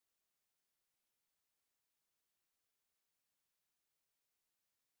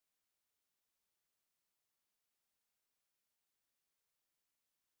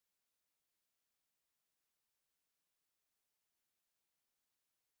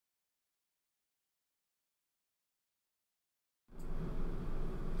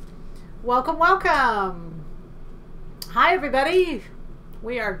Welcome, welcome. Hi, everybody.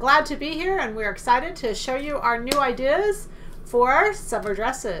 We are glad to be here and we're excited to show you our new ideas for summer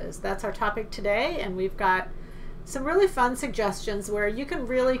dresses. That's our topic today, and we've got some really fun suggestions where you can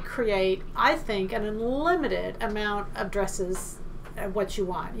really create, I think, an unlimited amount of dresses of what you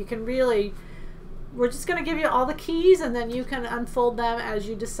want. You can really, we're just going to give you all the keys and then you can unfold them as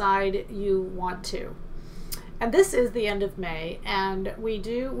you decide you want to. And this is the end of May, and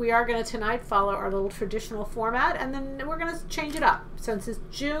we are going to tonight follow our little traditional format, and then we're going to change it up. Since it's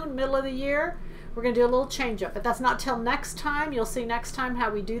June, middle of the year, we're going to do a little change up, but that's not till next time. You'll see next time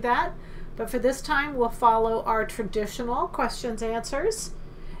how we do that. But for this time, we'll follow our traditional questions, answers.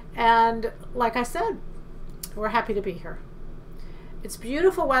 And like I said, we're happy to be here. It's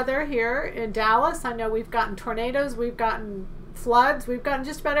beautiful weather here in Dallas. I know we've gotten tornadoes, we've gotten floods, we've gotten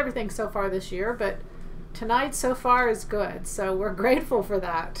just about everything so far this year, but tonight so far is good, so we're grateful for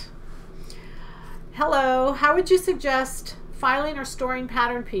that. Hello, how would you suggest filing or storing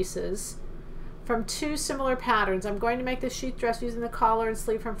pattern pieces from two similar patterns? I'm going to make this sheath dress using the collar and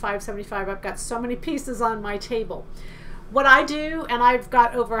sleeve from 575. I've got so many pieces on my table. What I do, and I've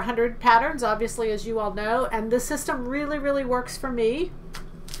got over 100 patterns, obviously, as you all know, and this system really works for me,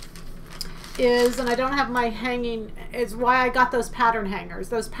 is, and I don't have my hanging, is why I got those pattern hangers.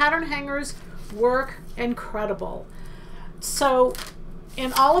 Those pattern hangers work incredible. So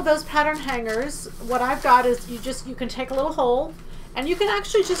in all of those pattern hangers, what I've got is you can take a little hole, and you can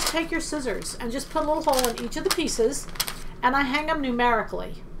actually just take your scissors and just put a little hole in each of the pieces, and I hang them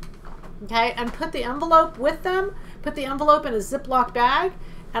numerically. Okay, and put the envelope with them, put the envelope in a Ziploc bag,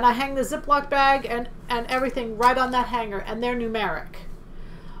 and I hang the Ziploc bag and everything right on that hanger, and they're numeric.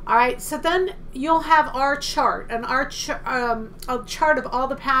 All right, so then you'll have our chart, and our a chart of all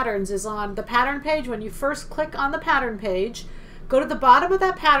the patterns is on the pattern page. When you first click on the pattern page, go to the bottom of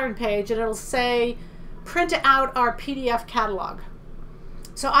that pattern page and it'll say print out our PDF catalog.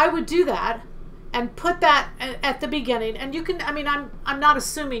 So I would do that and put that at the beginning, and you can, I mean, I'm not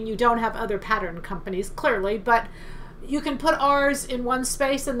assuming you don't have other pattern companies, clearly, but you can put ours in one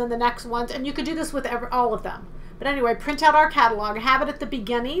space and then the next ones, and you could do this with all of them. But anyway, print out our catalog, have it at the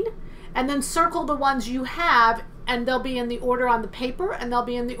beginning, and then circle the ones you have, and they'll be in the order on the paper, and they'll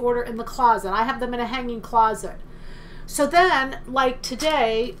be in the order in the closet. I have them in a hanging closet. So then, like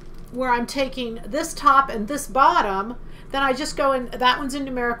today, where I'm taking this top and this bottom, then I just go in, that one's in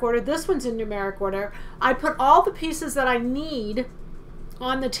numeric order, this one's in numeric order. I put all the pieces that I need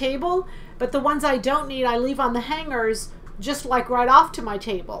on the table, but the ones I don't need, I leave on the hangers, just like right off to my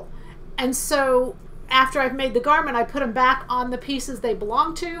table. And so after I've made the garment, I put them back on the pieces they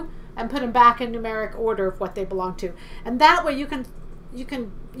belong to and put them back in numeric order of what they belong to. And that way you can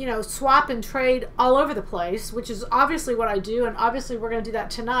swap and trade all over the place, which is obviously what I do, and obviously we're going to do that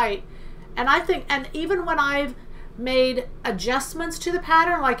tonight. And I think, and even when I've made adjustments to the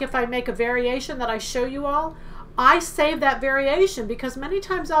pattern, like if I make a variation that I show you all, I save that variation, because many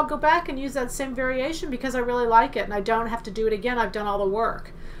times I'll go back and use that same variation because I really like it and I don't have to do it again. I've done all the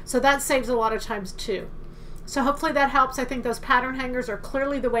work. So that saves a lot of times too. So hopefully that helps. I think those pattern hangers are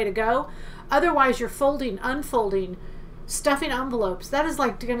clearly the way to go. Otherwise, you're folding, unfolding, stuffing envelopes. That is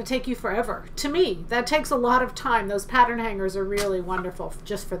like going to take you forever. To me, that takes a lot of time. Those pattern hangers are really wonderful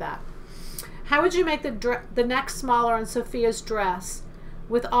just for that. How would you make the neck smaller on Sophia's dress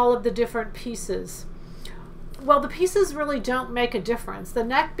with all of the different pieces? Well, the pieces really don't make a difference. The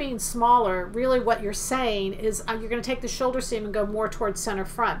neck being smaller, really what you're saying is you're going to take the shoulder seam and go more towards center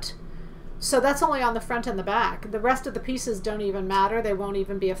front. So that's only on the front and the back. The rest of the pieces don't even matter. They won't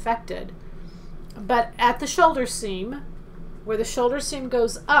even be affected. But at the shoulder seam, where the shoulder seam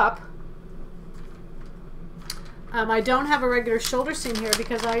goes up, I don't have a regular shoulder seam here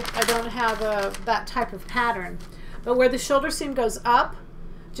because I don't have that type of pattern. But where the shoulder seam goes up,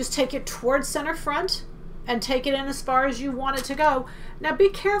 just take it towards center front and take it in as far as you want it to go. Now be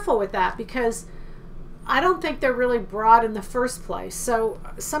careful with that, because I don't think they're really broad in the first place. So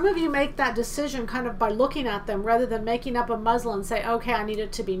some of you make that decision kind of by looking at them rather than making up a muslin and say, okay, I need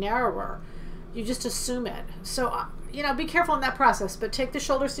it to be narrower. You just assume it. So, be careful in that process, but take the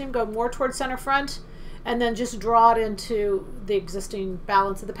shoulder seam, go more towards center front, and then just draw it into the existing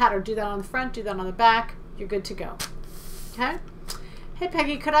balance of the pattern. Do that on the front, do that on the back. You're good to go. Okay? Hey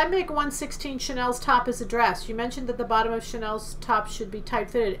Peggy, could I make 1/16 Chanel's top as a dress? You mentioned that the bottom of Chanel's top should be tight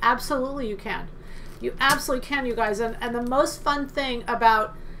fitted. Absolutely you can. You absolutely can, you guys. And the most fun thing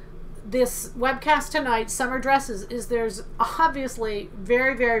about this webcast tonight, summer dresses, is there's obviously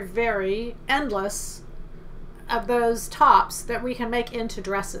very endless of those tops that we can make into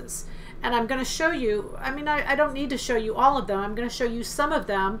dresses. And I'm going to show you, I mean, I don't need to show you all of them. I'm going to show you some of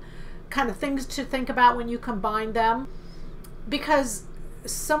them kind of things to think about when you combine them. Because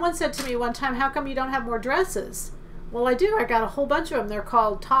someone said to me one time, how come you don't have more dresses? Well, I do. I got a whole bunch of them. They're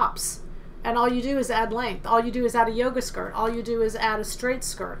called tops. And all you do is add length. All you do is add a yoga skirt. All you do is add a straight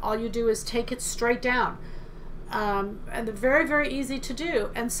skirt. All you do is take it straight down. And they're very, very easy to do.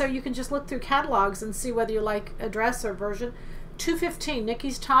 And so you can just look through catalogs and see whether you like a dress or version. $2.15,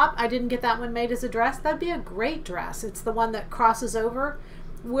 Nikki's top. I didn't get that one made as a dress. That'd be a great dress. It's the one that crosses over.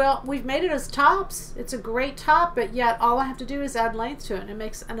 Well, we've made it as tops. It's a great top, but yet all I have to do is add length to it, and it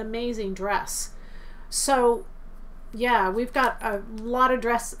makes an amazing dress. So yeah, we've got a lot of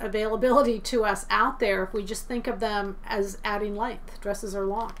dress availability to us out there if we just think of them as adding length. Dresses are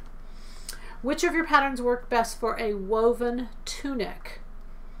long. Which of your patterns work best for a woven tunic?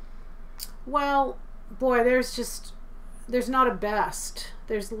 Well, boy, there's not a best.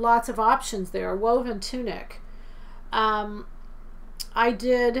 There's lots of options there. A woven tunic. I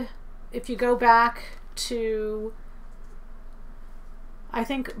did, if you go back to, I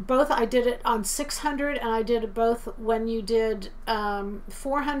think both, I did it on 600 and I did it both when you did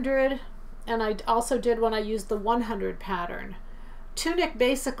 400, and I also did when I used the 100 pattern. Tunic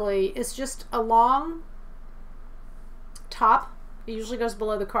basically is just a long top. It usually goes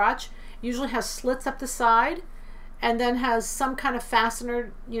below the crotch. Usually has slits up the side, and then has some kind of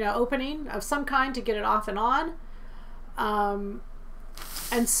fastener, opening of some kind to get it off and on.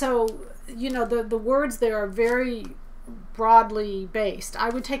 And so, the words there are very broadly based. I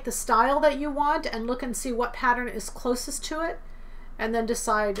would take the style that you want and look and see what pattern is closest to it, and then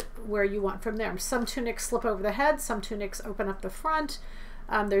decide where you want from there. Some tunics slip over the head, some tunics open up the front.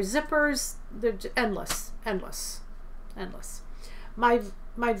 There's zippers. They're endless.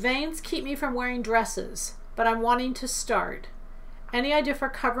 My veins keep me from wearing dresses, but I'm wanting to start. Any idea for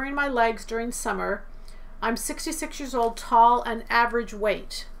covering my legs during summer? I'm 66 years old, tall, and average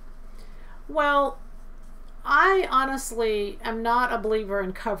weight. Well, I honestly am not a believer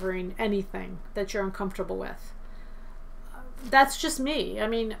in covering anything that you're uncomfortable with. That's just me. I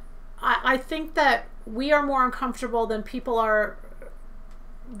mean, I think that we are more uncomfortable than people are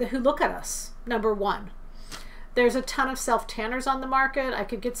who look at us, number one. There's a ton of self-tanners on the market. I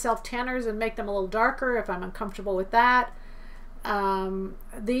could get self-tanners and make them a little darker if I'm uncomfortable with that.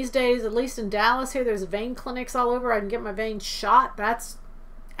 These days, at least in Dallas here, there's vein clinics all over. I can get my veins shot. That's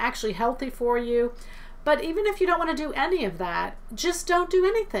actually healthy for you. But even if you don't want to do any of that, just don't do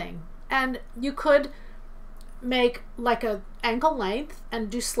anything. And you could make like a ankle length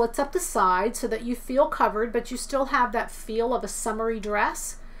and do slits up the side so that you feel covered, but you still have that feel of a summery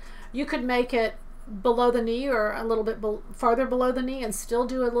dress. You could make it below the knee or a little bit farther below the knee and still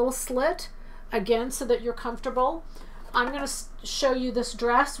do a little slit, again, so that you're comfortable. I'm going to show you this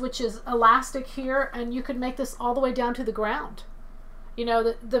dress, which is elastic here, and you could make this all the way down to the ground.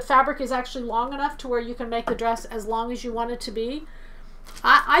 The fabric is actually long enough to where you can make the dress as long as you want it to be.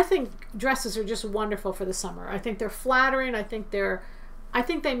 I think dresses are just wonderful for the summer. I think they're flattering. I think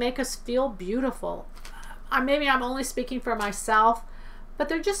they make us feel beautiful. Maybe I'm only speaking for myself, but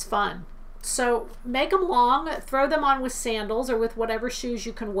they're just fun. So make them long, throw them on with sandals or with whatever shoes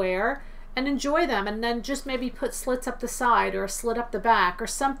you can wear, and enjoy them. And then just maybe put slits up the side or a slit up the back or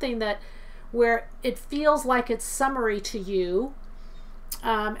something where it feels like it's summery to you,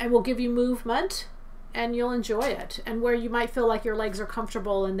 and will give you movement, and you'll enjoy it. And where you might feel like your legs are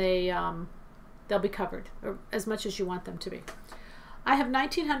comfortable and they'll be covered or as much as you want them to be. I have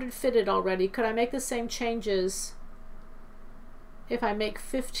 1900 fitted already. Could I make the same changes if I make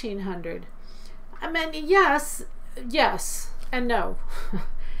 1500? I mean, yes and no.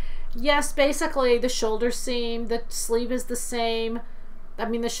 Yes, basically the shoulder seam, the sleeve is the same. I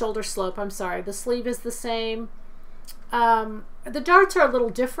mean the shoulder slope, I'm sorry. The sleeve is the same. The darts are a little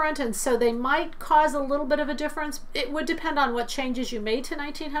different, and so they might cause a little bit of a difference. It would depend on what changes you made to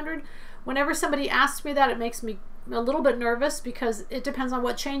 1900. Whenever somebody asks me that, it makes me a little bit nervous because it depends on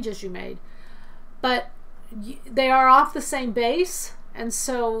what changes you made. But they are off the same base, and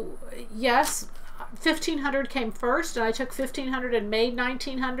so yes, 1500 came first, and I took 1500 and made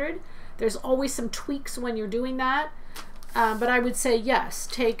 1900. There's always some tweaks when you're doing that, but I would say yes,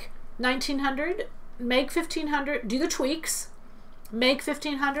 take 1900, make 1500, do the tweaks, make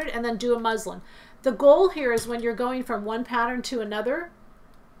 1500, and then do a muslin. The goal here is when you're going from one pattern to another,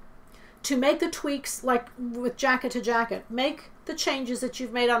 to make the tweaks like with jacket to jacket. Make the changes that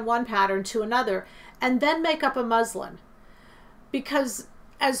you've made on one pattern to another, and then make up a muslin. Because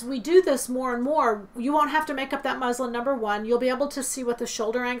as we do this more and more, you won't have to make up that muslin, number one. You'll be able to see what the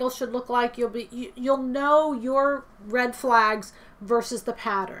shoulder angle should look like. You'll know your red flags versus the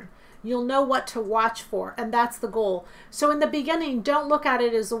pattern. You'll know what to watch for, and that's the goal. So in the beginning, don't look at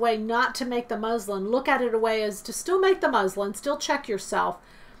it as a way not to make the muslin. Look at it a way as to still make the muslin, still check yourself,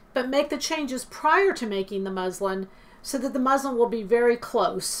 but make the changes prior to making the muslin so that the muslin will be very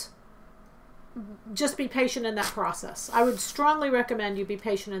close. Just be patient in that process. I would strongly recommend you be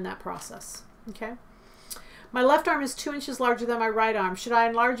patient in that process. Okay. My left arm is 2 inches larger than my right arm. Should I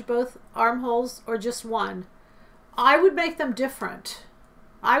enlarge both armholes or just one? I would make them different.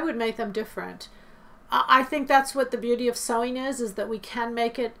 I would make them different. I think that's what the beauty of sewing is that we can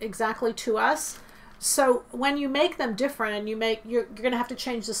make it exactly to us. So when you make them different and you're going to have to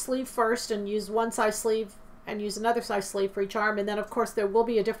change the sleeve first and use one size sleeve and use another size sleeve for each arm. And then of course there will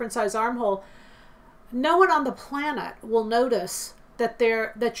be a different size armhole. No one on the planet will notice that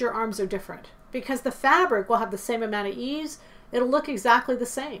your arms are different because the fabric will have the same amount of ease. It'll look exactly the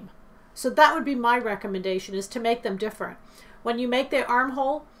same. So that would be my recommendation, is to make them different. When you make the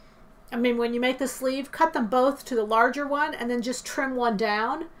armhole, when you make the sleeve, cut them both to the larger one and then just trim one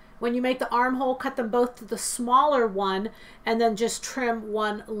down. When you make the armhole, cut them both to the smaller one and then just trim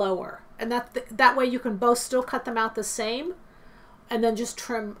one lower. And that way you can both still cut them out the same and then just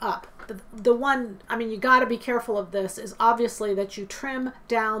trim up. The one, you got to be careful of this, is obviously that you trim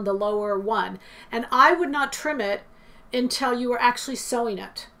down the lower one. And I would not trim it until you were actually sewing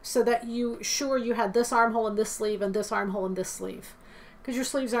it, so that you had this armhole in this sleeve and this armhole in this sleeve, because your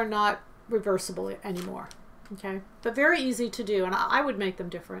sleeves are not reversible anymore. Okay, but very easy to do, and I would make them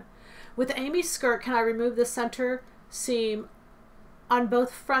different. With Amy's skirt, can I remove the center seam on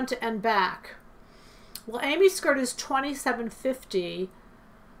both front and back? Well, Amy's skirt is 2750.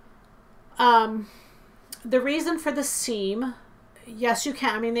 The reason for the seam, yes, you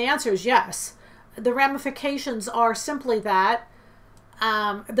can. The answer is yes. The ramifications are simply that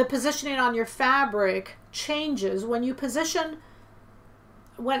the positioning on your fabric changes when you position.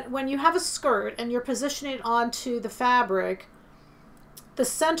 When you have a skirt and you're positioning it onto the fabric, the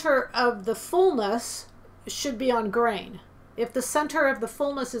center of the fullness should be on grain. If the center of the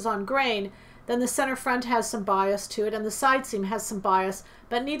fullness is on grain, then the center front has some bias to it and the side seam has some bias,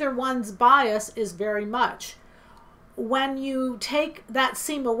 but neither one's bias is very much. When you take that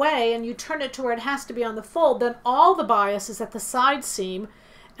seam away and you turn it to where it has to be on the fold, then all the bias is at the side seam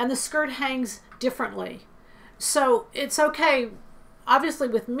and the skirt hangs differently. So it's okay, obviously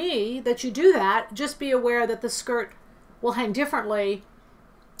with me, that you do that. Just be aware that the skirt will hang differently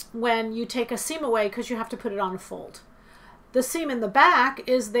when you take a seam away because you have to put it on a fold. The seam in the back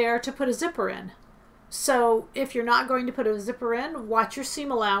is there to put a zipper in. So if you're not going to put a zipper in, watch your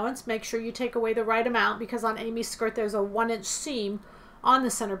seam allowance. Make sure you take away the right amount, because on Amy's skirt there's a 1-inch seam on the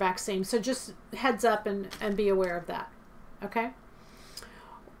center back seam. So just heads up and be aware of that. Okay.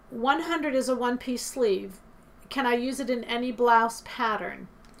 100 is a one-piece sleeve. Can I use it in any blouse pattern?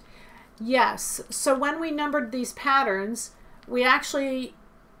 Yes. So when we numbered these patterns, we actually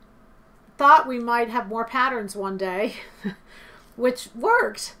thought we might have more patterns one day, which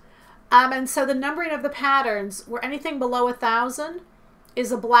worked. And so the numbering of the patterns were anything below 1,000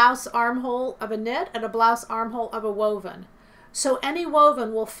 is a blouse armhole of a knit and a blouse armhole of a woven. So any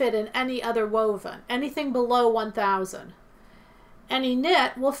woven will fit in any other woven, anything below 1,000. Any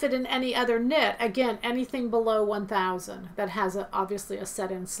knit will fit in any other knit, again, anything below 1,000 that has obviously a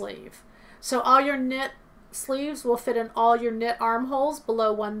set-in sleeve. So all your knit sleeves will fit in all your knit armholes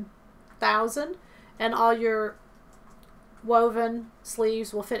below 1,000, and all your woven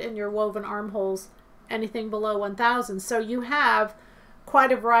sleeves will fit in your woven armholes anything below 1,000. So you have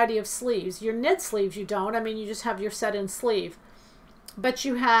quite a variety of sleeves. Your knit sleeves you don't. You just have your set-in sleeve. But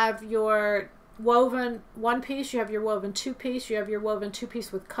you have your woven one-piece, you have your woven two-piece, you have your woven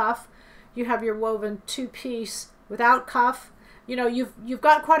two-piece with cuff, you have your woven two-piece without cuff. You've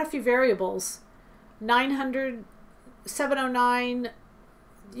got quite a few variables. 900, 709,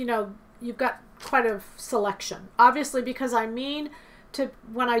 you've got quite a selection. Obviously, because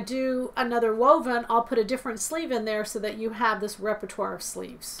when I do another woven, I'll put a different sleeve in there so that you have this repertoire of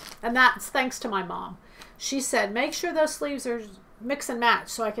sleeves. And that's thanks to my mom. She said, make sure those sleeves are mix and match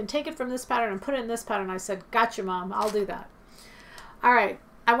so I can take it from this pattern and put it in this pattern. I said, gotcha, Mom. I'll do that. All right.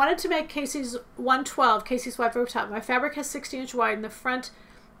 I wanted to make Casey's 112, Casey's white rope top. My fabric has 60-inch wide and the front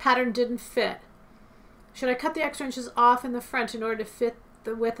pattern didn't fit. Should I cut the extra inches off in the front in order to fit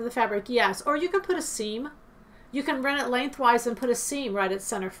the width of the fabric? Yes. Or you can put a seam. You can run it lengthwise and put a seam right at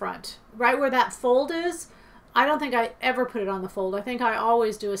center front. Right where that fold is, I don't think I ever put it on the fold. I think I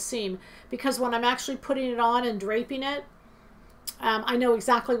always do a seam, because when I'm actually putting it on and draping it, I know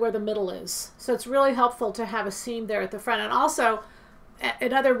exactly where the middle is. So it's really helpful to have a seam there at the front. And also,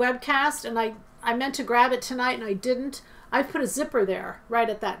 another webcast, and I meant to grab it tonight and I didn't. I've put a zipper there right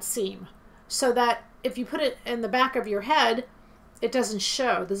at that seam so that if you put it in the back of your head, it doesn't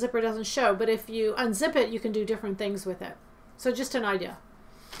show. The zipper doesn't show, but if you unzip it, you can do different things with it. So just an idea.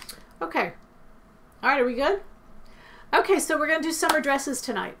 Okay. All right, are we good? Okay, so we're going to do summer dresses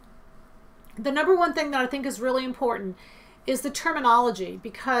tonight. The number one thing that I think is really important is the terminology,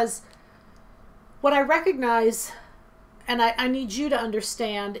 because what I recognize, and I need you to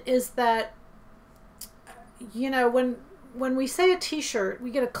understand, is that, you know, when we say a t-shirt, we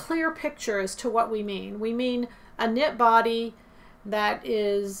get a clear picture as to what we mean. We mean a knit body that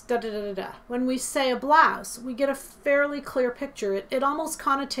is da-da-da-da-da. When we say a blouse, we get a fairly clear picture. It almost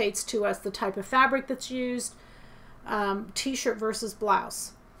connotates to us the type of fabric that's used, t-shirt versus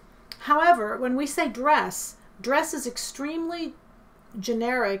blouse. However, when we say dress, dress is extremely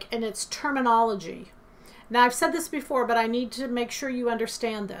generic in its terminology. Now, I've said this before, but I need to make sure you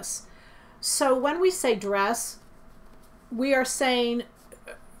understand this. So when we say dress, we are saying,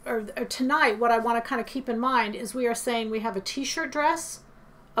 or tonight, what I want to kind of keep in mind is we are saying we have a t-shirt dress,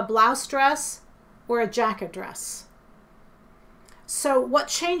 a blouse dress, or a jacket dress. So what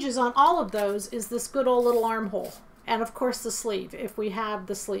changes on all of those is this good old little armhole. And of course the sleeve, if we have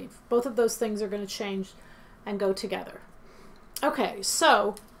the sleeve. Both of those things are going to change and go together. Okay,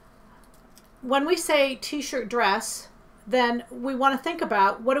 so when we say t-shirt dress, then we want to think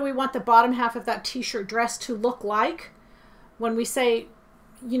about what do we want the bottom half of that t-shirt dress to look like. When we say,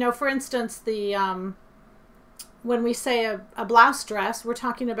 you know, for instance, when we say a blouse dress, we're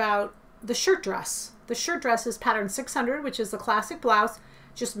talking about the shirt dress. The shirt dress is pattern 600, which is the classic blouse,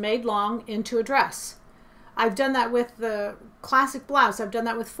 just made long into a dress. I've done that with the classic blouse. I've done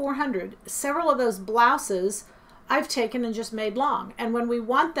that with 400. Several of those blouses I've taken and just made long. And when we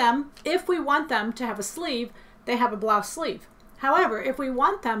want them, if we want them to have a sleeve, they have a blouse sleeve. However, if we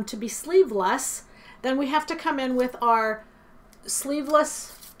want them to be sleeveless, then we have to come in with our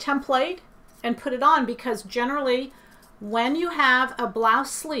sleeveless template and put it on, because generally when you have a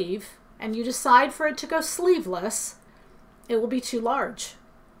blouse sleeve and you decide for it to go sleeveless, it will be too large.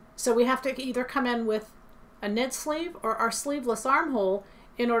 So we have to either come in with a knit sleeve or our sleeveless armhole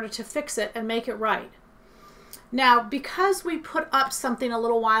in order to fix it and make it right. Now, because we put up something a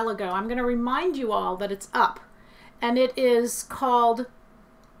little while ago, I'm going to remind you all that it's up, and it is called,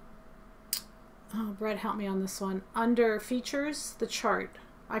 oh, Brett, help me on this one. Under features, the chart.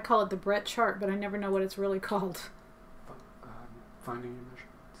 I call it the Brett chart, but I never know what it's really called. Finding your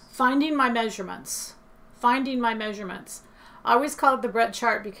measurements. Finding my measurements. Finding my measurements. I always call it the Brett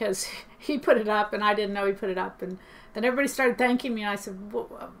chart because he put it up and I didn't know he put it up. And then everybody started thanking me and I said,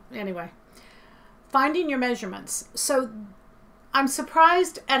 well, anyway. Finding your measurements. So I'm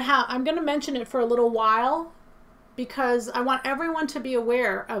surprised at how, I'm going to mention it for a little while because I want everyone to be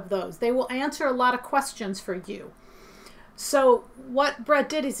aware of those. They will answer a lot of questions for you. So what Brett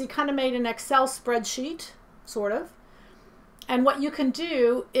did is he kind of made an Excel spreadsheet, sort of. And what you can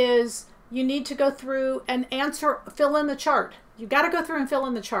do is you need to go through and fill in the chart. You got to go through and fill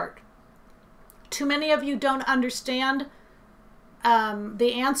in the chart. Too many of you don't understand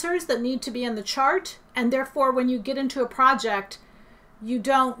the answers that need to be in the chart, and therefore when you get into a project, you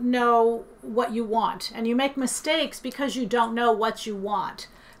don't know what you want, and you make mistakes because you don't know what you want.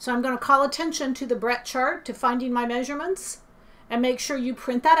 So I'm going to call attention to the Brett chart, to finding my measurements, and make sure you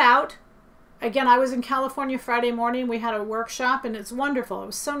print that out. Again, I was in California Friday morning. We had a workshop, and it's wonderful. It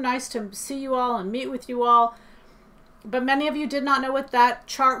was so nice to see you all and meet with you all. But many of you did not know what that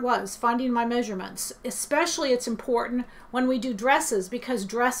chart was, finding my measurements. Especially it's important when we do dresses, because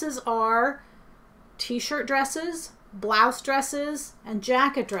dresses are t-shirt dresses, blouse dresses, and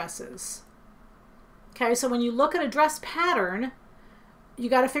jacket dresses. Okay, so when you look at a dress pattern, you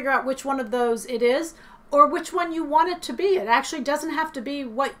got to figure out which one of those it is or which one you want it to be. It actually doesn't have to be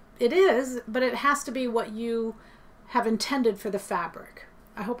what it is, but it has to be what you have intended for the fabric.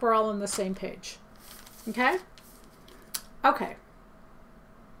 I hope we're all on the same page. Okay? Okay.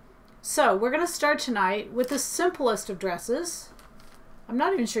 So we're going to start tonight with the simplest of dresses. I'm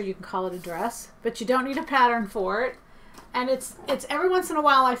not even sure you can call it a dress, but you don't need a pattern for it. And it's every once in a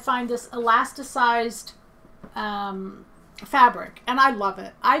while I find this elasticized fabric, and I love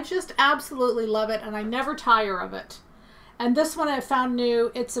it. I just absolutely love it, and I never tire of it. And this one I found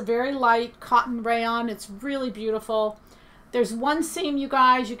new. It's a very light cotton rayon. It's really beautiful. There's one seam, you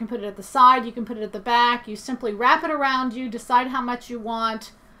guys. You can put it at the side. You can put it at the back. You simply wrap it around you, decide how much you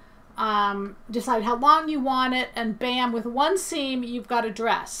want, decide how long you want it, and bam, with one seam, you've got a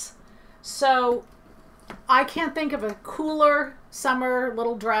dress. So I can't think of a cooler summer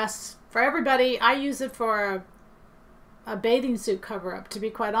little dress for everybody. I use it for a bathing suit cover-up, to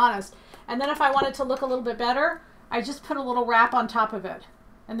be quite honest. And then if I wanted to look a little bit better, I just put a little wrap on top of it.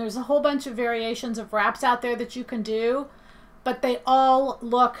 And there's a whole bunch of variations of wraps out there that you can do, but they all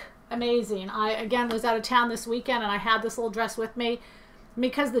look amazing. I, again, was out of town this weekend and I had this little dress with me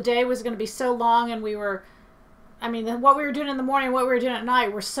because the day was going to be so long and we were, I mean, what we were doing in the morning, what we were doing at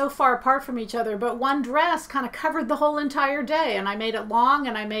night, were so far apart from each other, but one dress kind of covered the whole entire day, and I made it long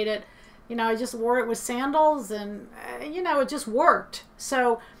and I made it, you know, I just wore it with sandals and, you know, it just worked.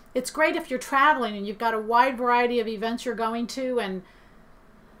 So it's great if you're traveling and you've got a wide variety of events you're going to, and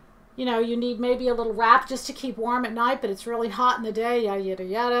you know, you need maybe a little wrap just to keep warm at night, but it's really hot in the day, yada, yada,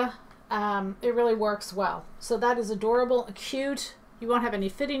 yada. It really works well. So that is adorable, cute. You won't have any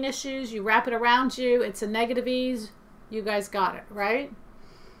fitting issues. You wrap it around you. It's a negative ease. You guys got it, right?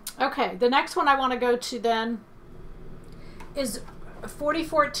 Okay, the next one I want to go to then is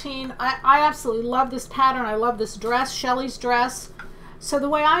 4014. I absolutely love this pattern. I love this dress, Shelly's dress. So the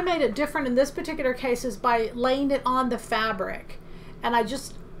way I made it different in this particular case is by laying it on the fabric. And I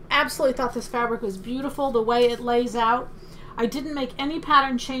just absolutely thought this fabric was beautiful the way it lays out. I didn't make any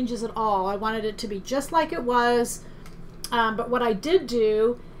pattern changes at all. I wanted it to be just like it was, but what I did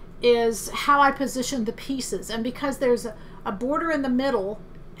do is how I positioned the pieces. And because there's a border in the middle,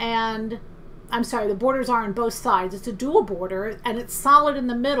 and I'm sorry, the borders are on both sides, it's a dual border and it's solid in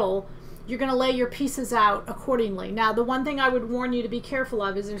the middle, you're going to lay your pieces out accordingly. Now, the one thing I would warn you to be careful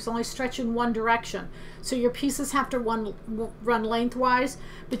of is there's only stretch in one direction. So your pieces have to run lengthwise,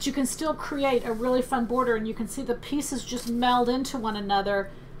 but you can still create a really fun border, and you can see the pieces just meld into one another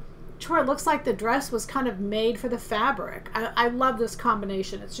to where it looks like the dress was kind of made for the fabric. I love this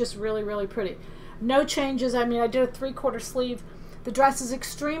combination. It's just really, really pretty. No changes. I mean, I did a 3/4 sleeve. The dress is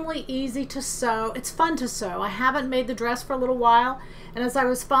extremely easy to sew. It's fun to sew. I haven't made the dress for a little while, and as I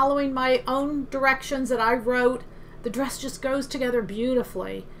was following my own directions that I wrote, the dress just goes together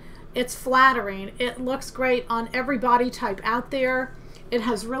beautifully. It's flattering. It looks great on every body type out there. It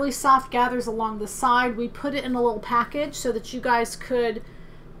has really soft gathers along the side. We put it in a little package so that you guys could,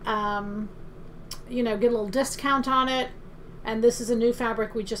 you know, get a little discount on it. And this is a new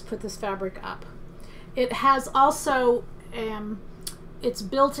fabric. We just put this fabric up. It has also, it's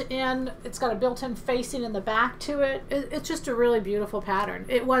built in, it's got a built-in facing in the back to it. It's just a really beautiful pattern.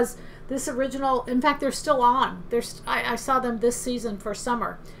 It was this original, in fact, they're still on. I saw them this season for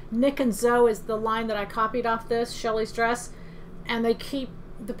summer. Nick and Zoe is the line that I copied off this, Shelly's dress, and they keep,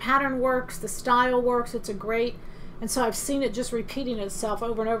 the pattern works, the style works, it's a great, and so I've seen it just repeating itself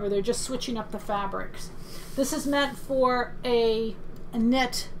over and over. They're just switching up the fabrics. This is meant for a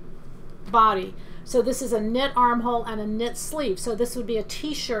knit body. So this is a knit armhole and a knit sleeve. So this would be a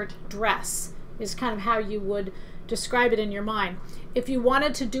t-shirt dress is kind of how you would describe it in your mind. If you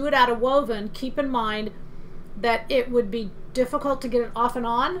wanted to do it out of woven, keep in mind that it would be difficult to get it off and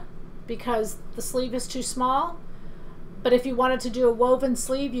on because the sleeve is too small. But if you wanted to do a woven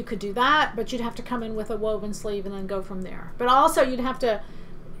sleeve, you could do that, but you'd have to come in with a woven sleeve and then go from there. But also you'd have to,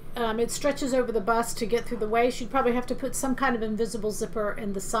 it stretches over the bust to get through the waist. You'd probably have to put some kind of invisible zipper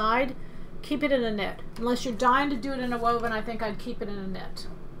in the side. Keep it in a knit. Unless you're dying to do it in a woven, I think I'd keep it in a knit.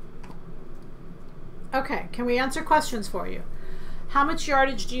 Okay, can we answer questions for you? How much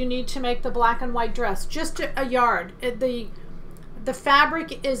yardage do you need to make the black and white dress? Just a yard. The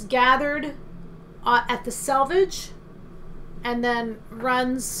fabric is gathered at the selvage and then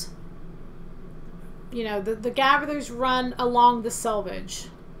runs, you know, the gathers run along the selvage.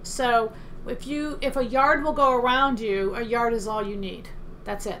 So if a yard will go around you, a yard is all you need.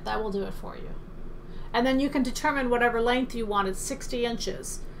 That's it. That will do it for you. And then you can determine whatever length you want. It's 60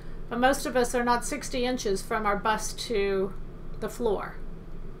 inches. But most of us are not 60 inches from our bust to the floor.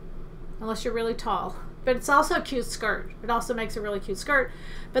 Unless you're really tall. But it's also a cute skirt. It also makes a really cute skirt.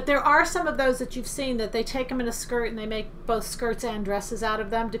 But there are some of those that you've seen that they take them in a skirt and they make both skirts and dresses out of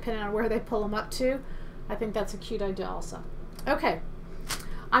them, depending on where they pull them up to. I think that's a cute idea also. Okay.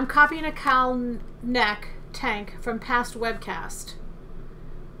 I'm copying a cowl neck tank from past webcast.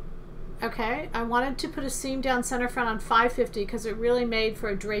 Okay, I wanted to put a seam down center front on 550 because it really made for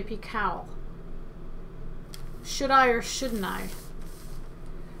a drapey cowl. Should I or shouldn't I?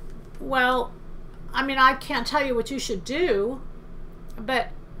 Well, I mean, I can't tell you what you should do, but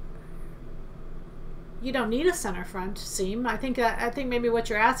you don't need a center front seam. I think maybe what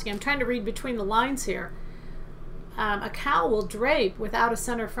you're asking, I'm trying to read between the lines here. A cowl will drape without a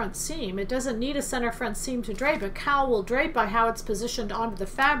center front seam. It doesn't need a center front seam to drape. A cowl will drape by how it's positioned onto the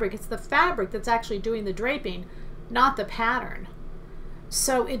fabric. It's the fabric that's actually doing the draping, not the pattern.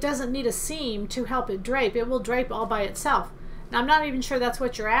 So it doesn't need a seam to help it drape. It will drape all by itself. Now, I'm not even sure that's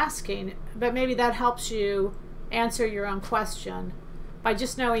what you're asking, but maybe that helps you answer your own question by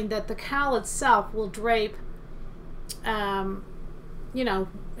just knowing that the cowl itself will drape you know,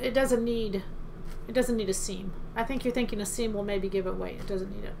 it doesn't need a seam. I think you're thinking a seam will maybe give it weight. It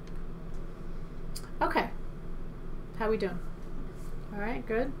doesn't need it. Okay. How we doing? All right,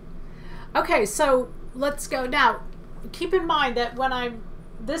 good. Okay, so let's go. Now, keep in mind that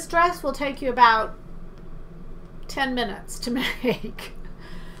this dress will take you about 10 minutes to make.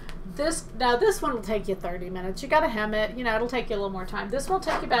 This one will take you 30 minutes. You got to hem it. You know, it'll take you a little more time. This will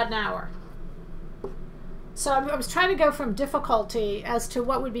take you about an hour. So I was trying to go from difficulty as to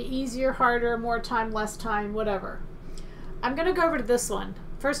what would be easier, harder, more time, less time, whatever. I'm going to go over to this one.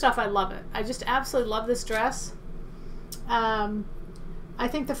 First off, I love it. I just absolutely love this dress. I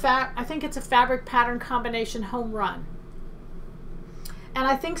think it's a fabric pattern combination home run. And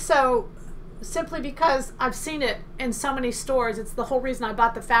I think so simply because I've seen it in so many stores. It's the whole reason I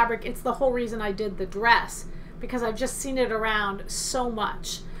bought the fabric. It's the whole reason I did the dress, because I've just seen it around so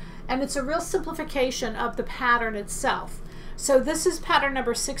much. And it's a real simplification of the pattern itself. So this is pattern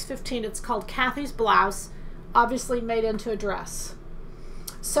number 615. It's called Kathy's Blouse, obviously made into a dress.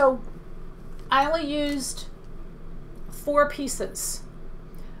 So I only used 4 pieces.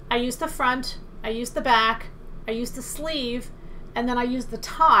 I used the front, I used the back, I used the sleeve, and then I used the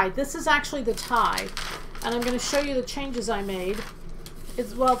tie. This is actually the tie, and I'm going to show you the changes I made.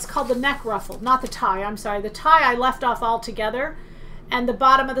 It's called the neck ruffle, not the tie. I'm sorry. The tie I left off altogether, and the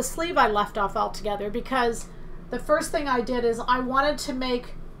bottom of the sleeve I left off altogether, because the first thing I did is I wanted to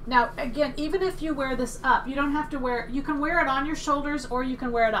make, now again, even if you wear this up, you don't have to wear, you can wear it on your shoulders or you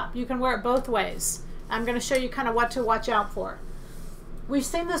can wear it up. You can wear it both ways. I'm going to show you kind of what to watch out for. We've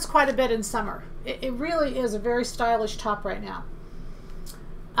seen this quite a bit in summer. It really is a very stylish top right now.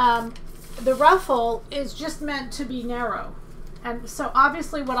 The ruffle is just meant to be narrow. And so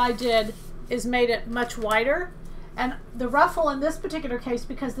obviously what I did is made it much wider. And the ruffle in this particular case,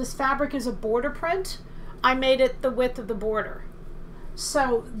 because this fabric is a border print, I made it the width of the border.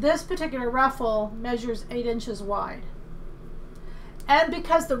 So this particular ruffle measures 8 inches wide. And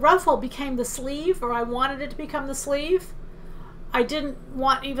because the ruffle became the sleeve, or I wanted it to become the sleeve, I didn't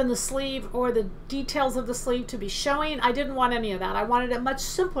want even the sleeve or the details of the sleeve to be showing. I didn't want any of that. I wanted it much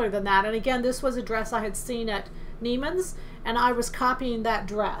simpler than that. And again, this was a dress I had seen at Neiman's, and I was copying that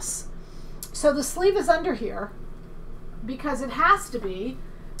dress. So the sleeve is under here because it has to be,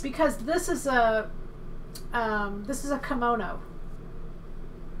 because this is a kimono.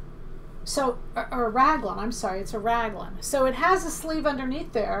 So, or a raglan, I'm sorry, it's a raglan. So it has a sleeve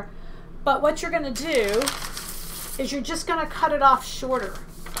underneath there, but what you're going to do is you're just going to cut it off shorter,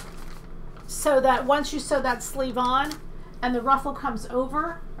 so that once you sew that sleeve on and the ruffle comes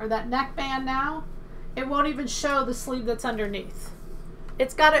over, or that neckband now, it won't even show the sleeve that's underneath.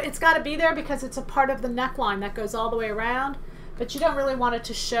 It's got to be there because it's a part of the neckline that goes all the way around, but you don't really want it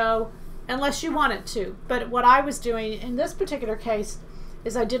to show unless you want it to. But what I was doing in this particular case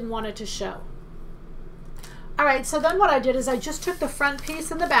is I didn't want it to show. All right, so then what I did is I just took the front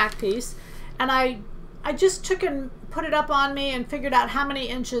piece and the back piece, and I just took and put it up on me and figured out how many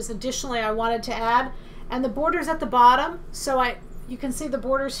inches additionally I wanted to add. And the border's at the bottom, so you can see the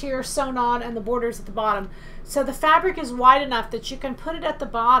borders here sewn on and the borders at the bottom. So the fabric is wide enough that you can put it at the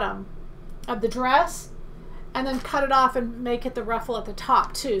bottom of the dress and then cut it off and make it the ruffle at the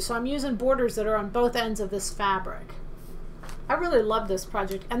top too. So I'm using borders that are on both ends of this fabric. I really love this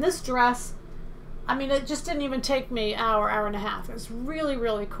project. And this dress, I mean, it just didn't even take me an hour, hour and a half. It was really,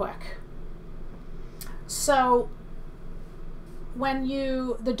 really quick. So when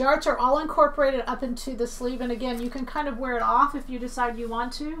the darts are all incorporated up into the sleeve, and again, you can kind of wear it off if you decide you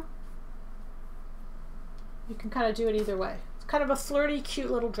want to. You can kind of do it either way. It's kind of a flirty,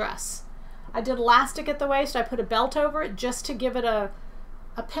 cute little dress. I did elastic at the waist. I put a belt over it just to give it a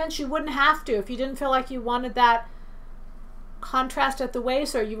pinch. You wouldn't have to if you didn't feel like you wanted that contrast at the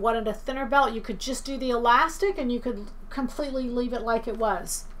waist, or you wanted a thinner belt. You could just do the elastic and you could completely leave it like it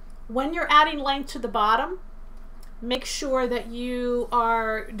was. When you're adding length to the bottom, make sure that you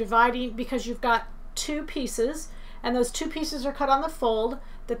are dividing, because you've got 2 pieces and those 2 pieces are cut on the fold,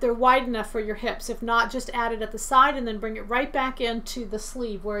 that they're wide enough for your hips. If not, just add it at the side and then bring it right back into the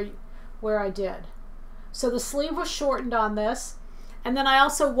sleeve where I did. So the sleeve was shortened on this, and then I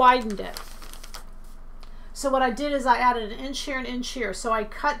also widened it. So what I did is I added 1 inch here and 1 inch here. So I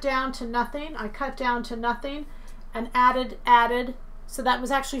cut down to nothing, I cut down to nothing, and added. So that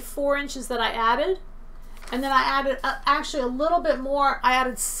was actually 4 inches that I added. And then I added actually a little bit more. I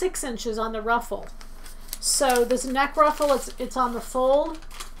added 6 inches on the ruffle. So this neck ruffle, it's on the fold.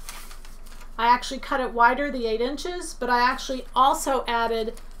 I actually cut it wider, the 8 inches, but I actually also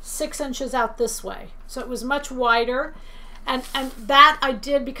added 6 inches out this way. So it was much wider. And that I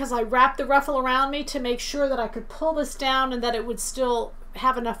did because I wrapped the ruffle around me to make sure that I could pull this down and that it would still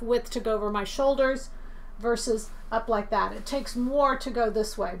have enough width to go over my shoulders versus up like that. It takes more to go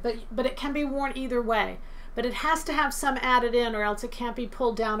this way, but it can be worn either way. But it has to have some added in or else it can't be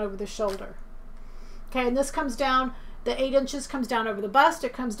pulled down over the shoulder. Okay, and this comes down, the 8 inches comes down over the bust.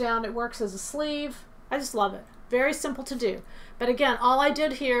 It comes down, it works as a sleeve. I just love it. Very simple to do. But again, all I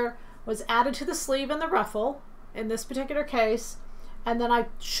did here was added to the sleeve and the ruffle in this particular case, and then I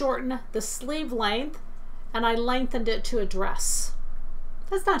shortened the sleeve length and I lengthened it to a dress.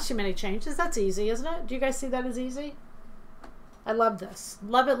 That's not too many changes. That's easy, isn't it? Do you guys see that as easy? I love this.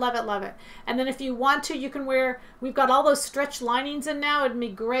 Love it, love it, love it. And then if you want to, you can wear, we've got all those stretch linings in now. It'd be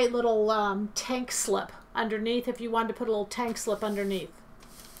great little tank slip underneath if you wanted to put a little tank slip underneath.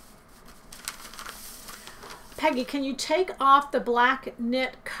 Peggy, can you take off the black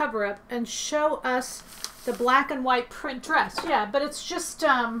knit cover-up and show us the black and white print dress? Yeah, but it's just,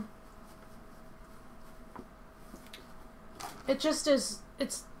 it just is,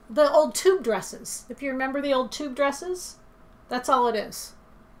 it's the old tube dresses. If you remember the old tube dresses, that's all it is.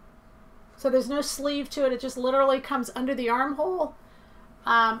 So there's no sleeve to it. It just literally comes under the armhole.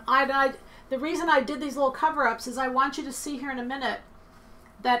 The reason I did these little cover-ups is I want you to see here in a minute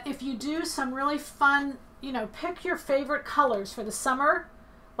that if you do some really fun, you know, pick your favorite colors for the summer.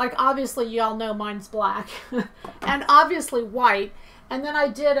 Like obviously you all know mine's black and obviously white. And then I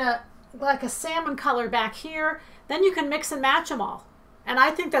did like a salmon color back here. Then you can mix and match them all. And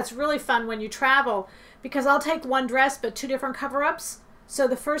I think that's really fun when you travel because I'll take one dress but 2 different cover-ups. So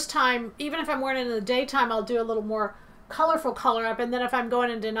the first time, even if I'm wearing it in the daytime, I'll do a little more colorful color up, and then if I'm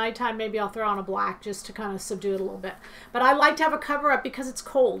going into nighttime, maybe I'll throw on a black just to kind of subdue it a little bit. But I like to have a cover up because it's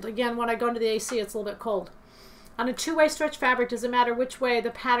cold. Again, when I go into the AC, it's a little bit cold. On a 2-way stretch fabric, does it matter which way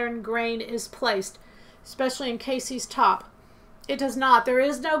the pattern grain is placed, especially in Casey's top? It does not. There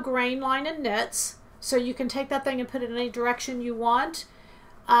is no grain line in knits, so you can take that thing and put it in any direction you want.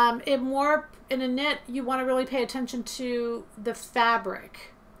 In a knit, you want to really pay attention to the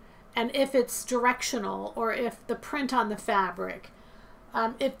fabric and if it's directional or if the print on the fabric.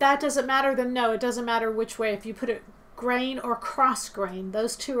 If that doesn't matter, then no, it doesn't matter which way. If you put it grain or cross grain,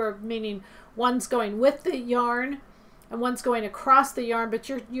 those two are meaning one's going with the yarn and one's going across the yarn, but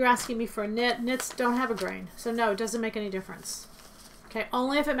you're asking me for a knit. Knits don't have a grain, so no, it doesn't make any difference. Okay,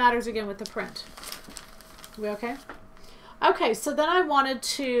 only if it matters again with the print. We okay? Okay, so then I wanted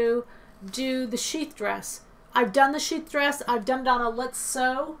to do the sheath dress. I've done the sheath dress. I've done it on a Let's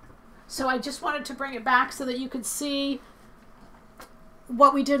Sew. So I just wanted to bring it back so that you could see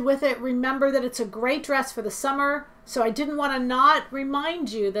what we did with it. Remember that it's a great dress for the summer. So I didn't want to not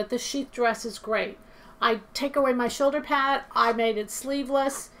remind you that the sheath dress is great. I take away my shoulder pad. I made it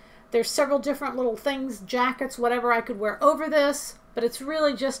sleeveless. There's several different little things, jackets, whatever I could wear over this. But it's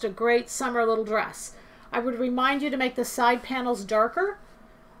really just a great summer little dress. I would remind you to make the side panels darker,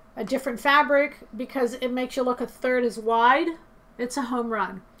 a different fabric, because it makes you look a third as wide. It's a home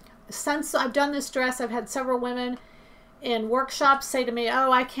run. Since I've done this dress, I've had several women in workshops say to me,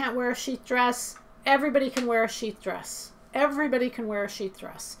 oh, I can't wear a sheath dress. Everybody can wear a sheath dress. Everybody can wear a sheath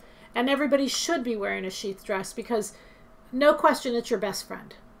dress. And everybody should be wearing a sheath dress because no question it's your best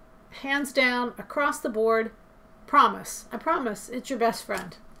friend. Hands down, across the board, promise. I promise it's your best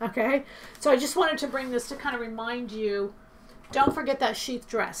friend. Okay? So I just wanted to bring this to kind of remind you, don't forget that sheath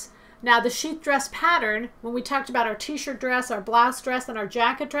dress. Now the sheath dress pattern, when we talked about our t-shirt dress, our blouse dress, and our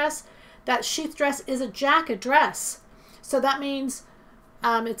jacket dress, that sheath dress is a jacket dress. So that means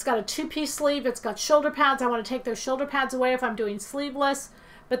it's got a 2-piece sleeve, it's got shoulder pads. I want to take those shoulder pads away if I'm doing sleeveless,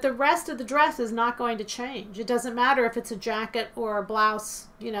 but the rest of the dress is not going to change. It doesn't matter if it's a jacket or a blouse,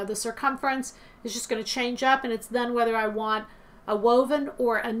 you know, the circumference is just going to change up, and it's then whether I want a woven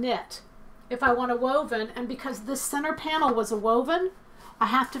or a knit. If I want a woven, and because this center panel was a woven, I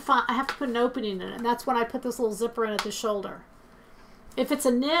have to put an opening in it, and that's when I put this little zipper in at the shoulder. If it's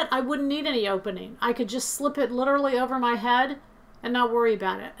a knit, I wouldn't need any opening. I could just slip it literally over my head and not worry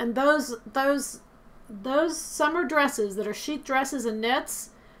about it. And those summer dresses that are sheath dresses and knits,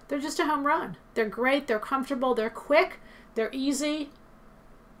 they're just a home run. They're great, they're comfortable, they're quick, they're easy.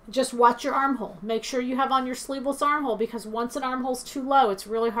 Just watch your armhole. Make sure you have on your sleeveless armhole, because once an armhole's too low, it's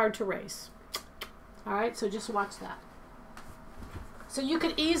really hard to raise. All right, so just watch that. So you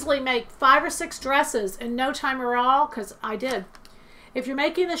could easily make 5 or 6 dresses in no time at all, because I did. If you're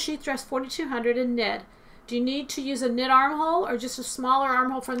making the sheath dress 4200 in knit, do you need to use a knit armhole or just a smaller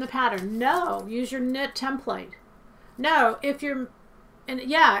armhole from the pattern? No, use your knit template. No, if you're, and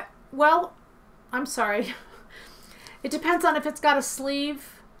yeah, well, I'm sorry. It depends on if it's got a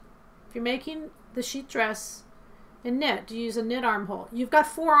sleeve. If you're making the sheath dress, In knit, you use a knit armhole. You've got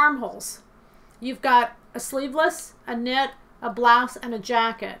 4 armholes. You've got a sleeveless, a knit, a blouse, and a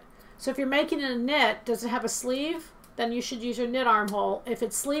jacket. So if you're making it a knit, does it have a sleeve? Then you should use your knit armhole. If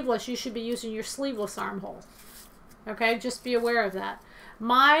it's sleeveless, you should be using your sleeveless armhole. Okay, just be aware of that.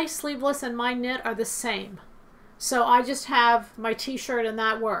 My sleeveless and my knit are the same. So I just have my t-shirt and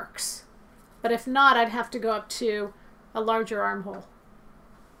that works. But if not, I'd have to go up to a larger armhole.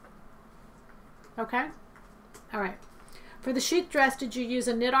 Okay? All right. For the sheath dress, did you use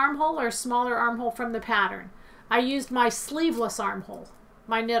a knit armhole or a smaller armhole from the pattern? I used my sleeveless armhole,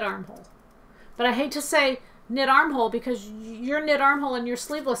 my knit armhole. But I hate to say knit armhole because your knit armhole and your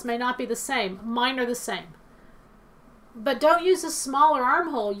sleeveless may not be the same. Mine are the same. But don't use a smaller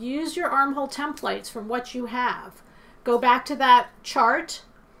armhole. Use your armhole templates from what you have. Go back to that chart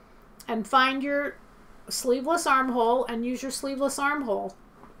and find your sleeveless armhole and use your sleeveless armhole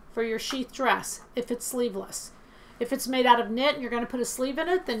for your sheath dress if it's sleeveless. If it's made out of knit and you're going to put a sleeve in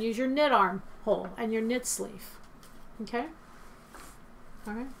it, then use your knit armhole and your knit sleeve. Okay?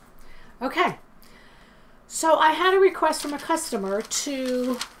 All right. Okay. So I had a request from a customer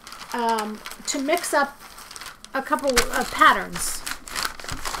to mix up a couple of patterns.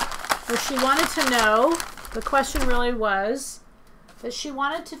 So she wanted to know, the question really was that she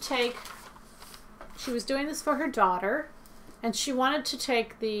wanted to take, she was doing this for her daughter, and she wanted to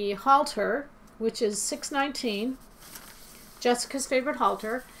take the halter, which is 619, Jessica's favorite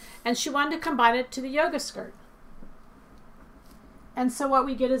halter, and she wanted to combine it to the yoga skirt. And so what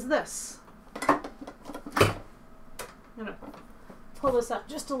we get is this. I'm going to pull this up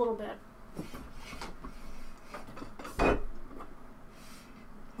just a little bit.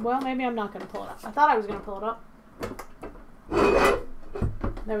 Well, maybe I'm not going to pull it up. I thought I was going to pull it up.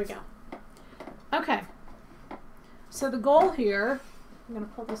 There we go. Okay. So the goal here, I'm going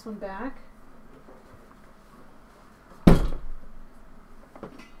to pull this one back.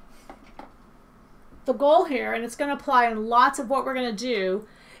 The goal here, and it's going to apply in lots of what we're going to do,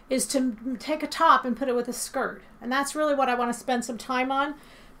 is to take a top and put it with a skirt. And that's really what I want to spend some time on,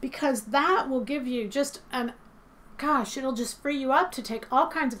 because that will give you just an, gosh, it'll just free you up to take all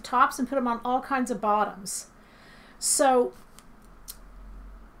kinds of tops and put them on all kinds of bottoms. So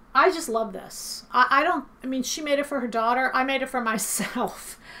I just love this. I mean, she made it for her daughter. I made it for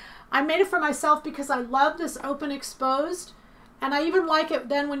myself. I made it for myself because I love this open exposed. And I even like it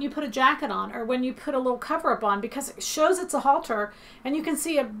then when you put a jacket on or when you put a little cover up on, because it shows it's a halter and you can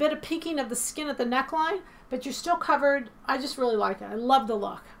see a bit of peeking of the skin at the neckline, but you're still covered. I just really like it. I love the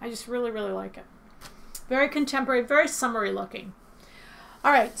look. I just really, really like it. Very contemporary, very summery looking.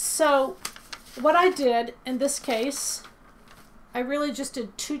 All right, so what I did in this case, I really just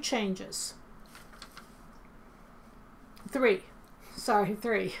did 2 changes. 3. Sorry,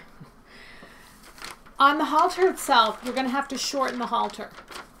 3. On the halter itself, you're going to have to shorten the halter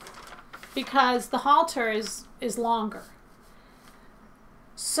because the halter is longer.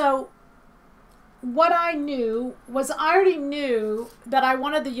 So what I knew was I already knew that I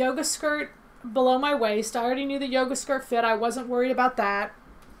wanted the yoga skirt below my waist. I already knew the yoga skirt fit. I wasn't worried about that.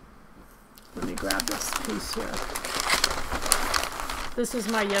 Let me grab this piece here. This is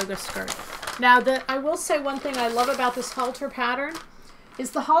my yoga skirt. Now, I will say one thing I love about this halter pattern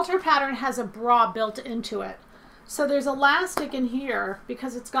is the halter pattern has a bra built into it. So there's elastic in here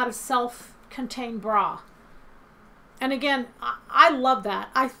because it's got a self-contained bra. And again, I love that.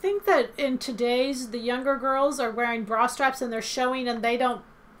 I think that in today's, the younger girls are wearing bra straps and they're showing and they don't,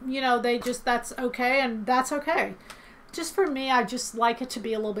 you know, they just, that's okay and that's okay. Just for me, I just like it to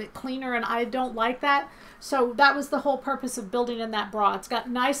be a little bit cleaner and I don't like that. So that was the whole purpose of building in that bra. It's got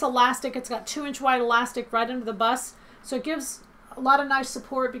nice elastic. It's got 2-inch wide elastic right into the bust. So it gives a lot of nice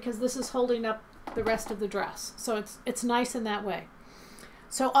support because this is holding up the rest of the dress. So it's nice in that way.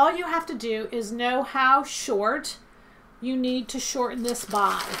 So all you have to do is know how short you need to shorten this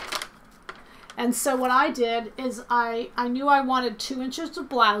by. And so what I did is I knew I wanted 2 inches of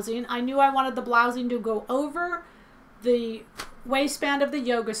blousing. I knew I wanted the blousing to go over the waistband of the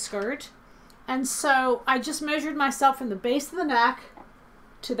yoga skirt. And so I just measured myself from the base of the neck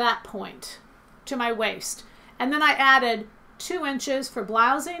to that point, to my waist. And then I added 2 inches for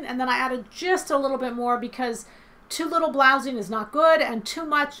blousing, and then I added just a little bit more because too little blousing is not good, and too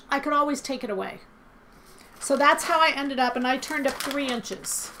much, I could always take it away. So that's how I ended up, and I turned up 3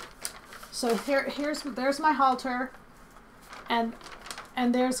 inches. So there's my halter, and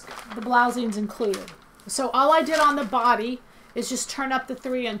there's the blousing's included. So all I did on the body is just turn up the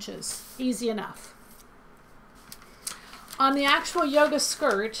 3 inches. Easy enough. On the actual yoga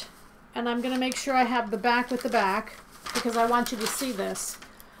skirt, and I'm going to make sure I have the back with the back, because I want you to see this.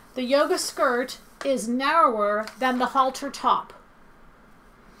 The yoga skirt is narrower than the halter top.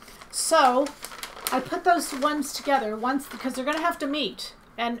 So I put those ones together once because they're going to have to meet.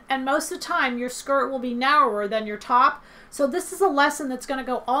 And most of the time your skirt will be narrower than your top. So this is a lesson that's going to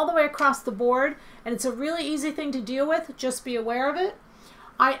go all the way across the board. And it's a really easy thing to deal with. Just be aware of it.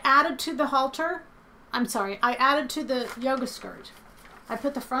 I added to the halter. I added to the yoga skirt. I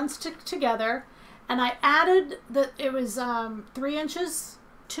put the fronts together. And I added it was 3 inches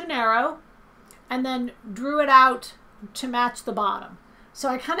too narrow. And then drew it out to match the bottom. So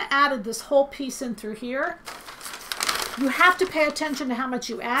I kind of added this whole piece in through here. You have to pay attention to how much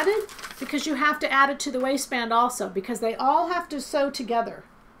you added because you have to add it to the waistband also because they all have to sew together.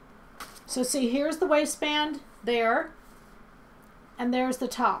 So see, here's the waistband there, and there's the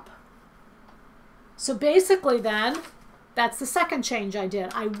top. So basically then, that's the second change I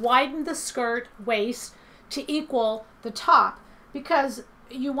did. I widened the skirt waist to equal the top because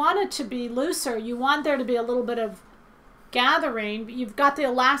you want it to be looser. You want there to be a little bit of gathering. You've got the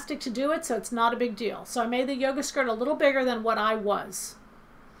elastic to do it, so it's not a big deal. So I made the yoga skirt a little bigger than what I was.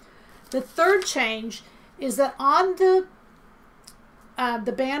 The third change is that on the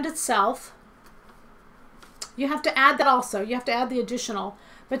band itself, you have to add that also. You have to add the additional,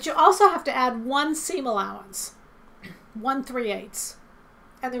 but you also have to add 1 seam allowance, 1 3/8.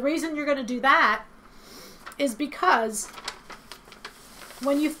 And the reason you're going to do that is because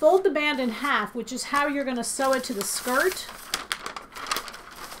when you fold the band in half, which is how you're going to sew it to the skirt,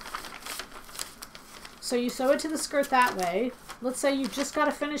 so you sew it to the skirt that way. Let's say you just got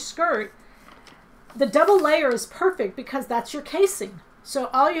a finished skirt. The double layer is perfect because that's your casing.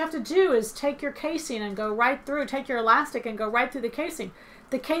 So all you have to do is take your casing and go right through, take your elastic and go right through the casing.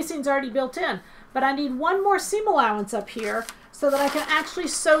 The casing's already built in, but I need 1 more seam allowance up here so that I can actually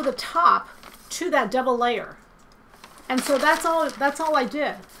sew the top to that double layer. And so that's all I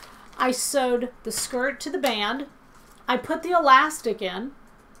did. I sewed the skirt to the band. I put the elastic in.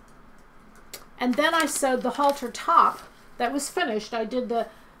 And then I sewed the halter top that was finished. I did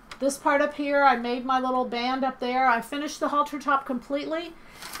this part up here. I made my little band up there. I finished the halter top completely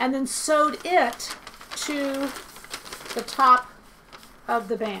and then sewed it to the top of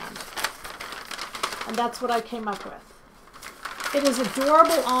the band. And that's what I came up with. It is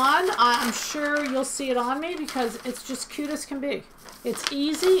adorable on. I'm sure you'll see it on me because it's just cute as can be. It's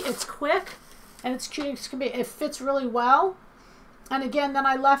easy, it's quick, and it's cute as can be. It fits really well. And again, then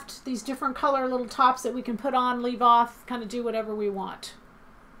I left these different color little tops that we can put on, leave off, kind of do whatever we want.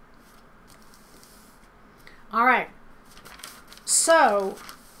 All right. So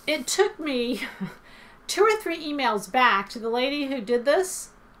it took me 2 or 3 emails back to the lady who did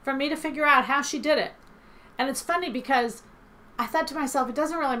this for me to figure out how she did it. And it's funny because I thought to myself, it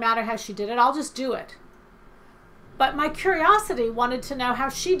doesn't really matter how she did it. I'll just do it. But my curiosity wanted to know how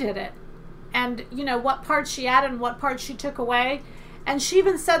she did it. And, you know, what parts she added and what parts she took away. And she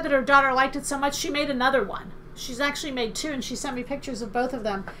even said that her daughter liked it so much, she made another one. She's actually made 2, and she sent me pictures of both of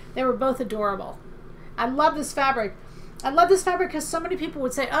them. They were both adorable. I love this fabric. I love this fabric because so many people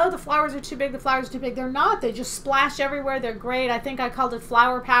would say, oh, the flowers are too big, the flowers are too big. They're not. They just splash everywhere. They're great. I think I called it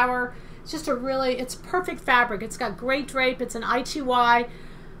Flower Power. It's just a really, it's perfect fabric. It's got great drape. It's an ITY.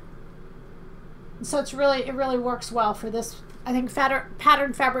 So it's really, it really works well for this. I think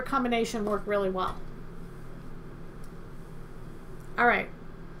pattern fabric combination worked really well. All right.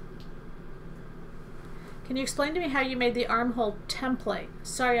 Can you explain to me how you made the armhole template?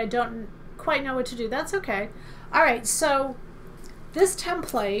 Sorry, I don't quite know what to do. That's okay. All right, so this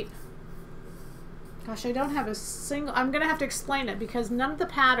template, gosh, I don't have a single, I'm going to have to explain it because none of the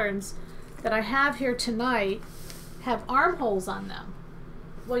patterns that I have here tonight have armholes on them.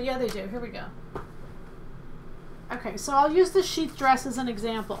 Well, yeah, they do. Here we go. Okay, so I'll use the sheath dress as an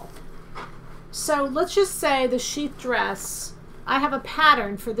example. So let's just say the sheath dress, I have a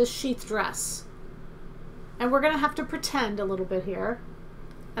pattern for this sheath dress. And we're going to have to pretend a little bit here.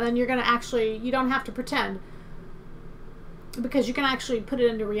 And then you're going to actually, you don't have to pretend because you can actually put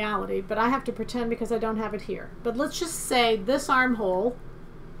it into reality, but I have to pretend because I don't have it here. But let's just say this armhole,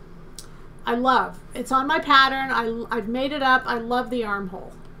 I love. It's on my pattern. I've made it up. I love the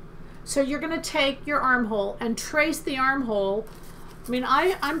armhole. So you're going to take your armhole and trace the armhole. I mean,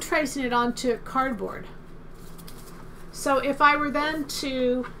 I'm tracing it onto cardboard. So if I were then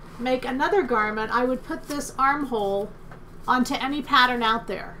to make another garment, I would put this armhole onto any pattern out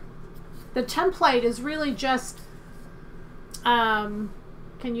there. The template is really just, can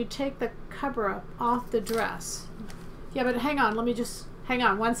you take the cover up off the dress? Yeah, but hang on, hang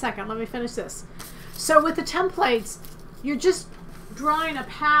on 1 second, let me finish this. So with the templates, you're just drawing a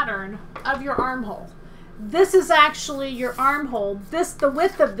pattern of your armhole. this is actually your armhole. The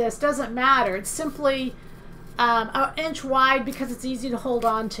width of this doesn't matter. It's simply an inch wide because it's easy to hold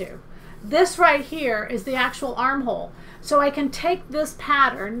on to. This right here is the actual armhole. So I can take this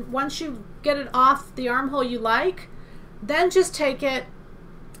pattern, once you get it off the armhole you like, then just take it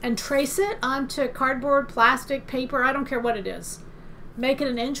and trace it onto cardboard, plastic, paper, I don't care what it is. Make it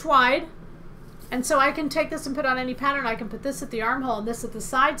an inch wide. And so I can take this and put on any pattern. I can put this at the armhole and this at the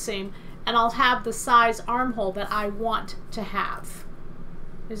side seam, and I'll have the size armhole that I want to have.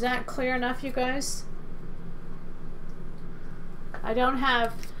 Is that clear enough, you guys? I don't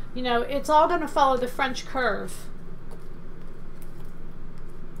have, you know, it's all going to follow the French curve.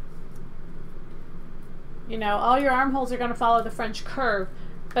 You know, all your armholes are going to follow the French curve.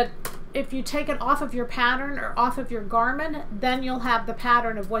 But if you take it off of your pattern or off of your garment, then you'll have the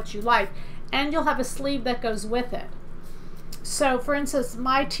pattern of what you like. And you'll have a sleeve that goes with it. So for instance,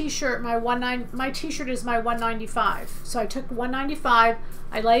 my t-shirt, my t-shirt is my 195. So I took 195,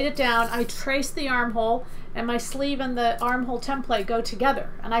 I laid it down, I traced the armhole, and my sleeve and the armhole template go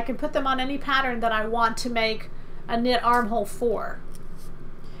together. And I can put them on any pattern that I want to make a knit armhole for.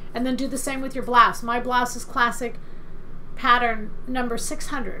 And then do the same with your blouse. My blouse is classic pattern number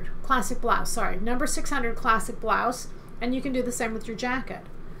 600, classic blouse, sorry, number 600 classic blouse. And you can do the same with your jacket.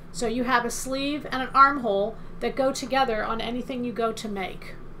 So you have a sleeve and an armhole that go together on anything you go to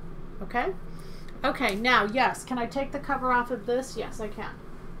make. Okay? Okay, now, yes, can I take the cover off of this? Yes, I can.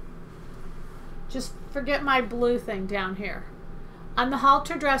 Just forget my blue thing down here. On the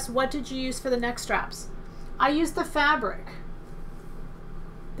halter dress, what did you use for the neck straps? I used the fabric.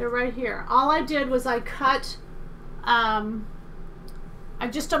 They're right here. All I did was I cut, I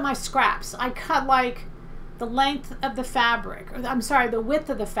just on my scraps, I cut like the length of the fabric, or I'm sorry, the width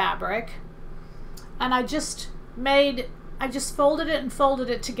of the fabric, and I just folded it and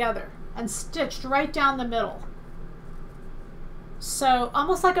folded it together and stitched right down the middle. So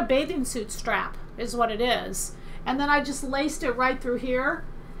almost like a bathing suit strap is what it is. And then I just laced it right through here,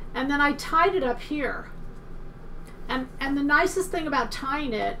 and then I tied it up here. And the nicest thing about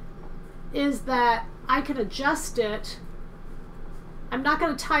tying it is that I can adjust it. I'm not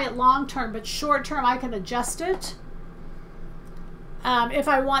going to tie it long term, but short term I can adjust it. If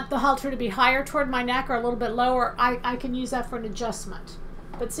I want the halter to be higher toward my neck or a little bit lower, I can use that for an adjustment.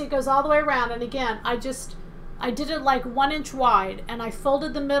 But see, it goes all the way around, and again, I did it like 1 inch wide, and I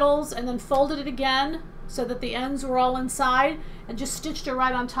folded the middles and then folded it again so that the ends were all inside, and just stitched it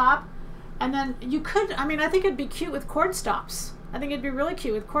right on top. And then you could, I mean, I think it'd be cute with cord stops. I think it'd be really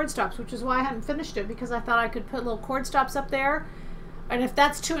cute with cord stops, which is why I hadn't finished it, because I thought I could put little cord stops up there. And if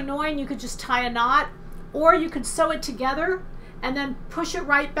that's too annoying, you could just tie a knot, or you could sew it together and then push it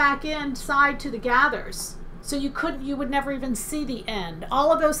right back inside to the gathers. So you would never even see the end.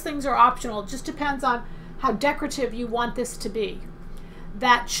 All of those things are optional. It just depends on how decorative you want this to be.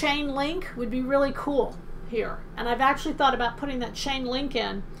 That chain link would be really cool here. And I've actually thought about putting that chain link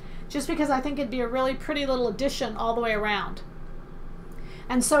in, just because I think it'd be a really pretty little addition all the way around.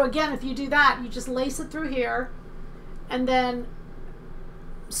 And so again, if you do that, you just lace it through here and then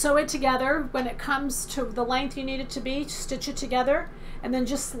sew it together. When it comes to the length you need it to be, stitch it together, and then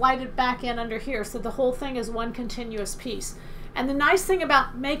just slide it back in under here, so the whole thing is one continuous piece. And the nice thing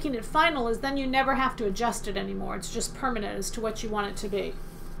about making it final is then you never have to adjust it anymore. It's just permanent as to what you want it to be.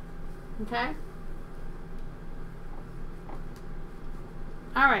 Okay?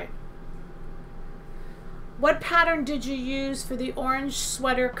 All right. What pattern did you use for the orange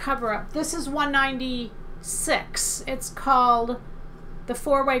sweater cover-up? This is 196. It's called the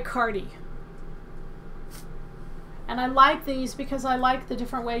 4-way cardi. And I like these because I like the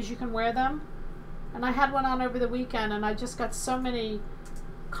different ways you can wear them. And I had one on over the weekend, and I just got so many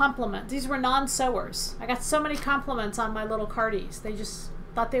compliments. These were non-sewers. I got so many compliments on my little cardis. They just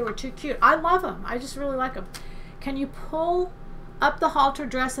thought they were too cute. I love them. I just really like them. Can you pull up the halter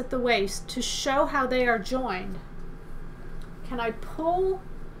dress at the waist to show how they are joined? Can I pull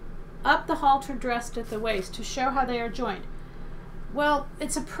up the halter dress at the waist to show how they are joined? Well,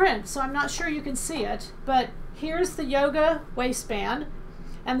 it's a print, so I'm not sure you can see it, but here's the yoga waistband,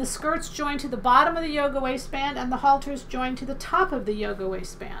 and the skirt's joined to the bottom of the yoga waistband, and the halter's joined to the top of the yoga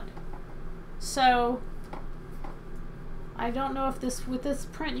waistband. So I don't know if with this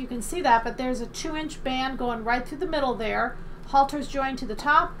print you can see that, but there's a 2-inch band going right through the middle there. Halter's joined to the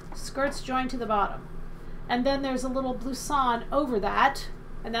top, skirt's joined to the bottom. And then there's a little blouson over that,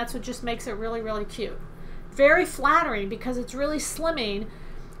 and that's what just makes it really, really cute. Very flattering because it's really slimming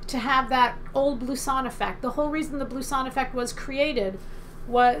to have that old blouson effect. The whole reason the blouson effect was created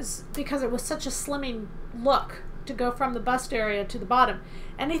was because it was such a slimming look to go from the bust area to the bottom.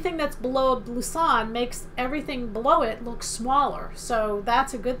 Anything that's below a blouson makes everything below it look smaller. So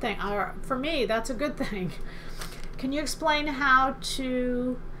that's a good thing. For me, that's a good thing. Can you explain how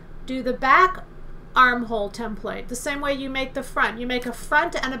to do the back armhole template? The same way you make the front. You make a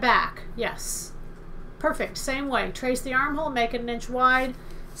front and a back. Yes. Perfect. Same way. Trace the armhole, make it 1 inch wide.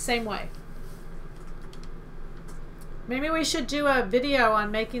 Same way. Maybe we should do a video on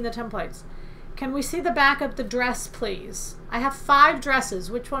making the templates. Can we see the back of the dress, please? I have 5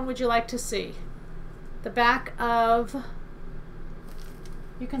 dresses. Which one would you like to see? The back of...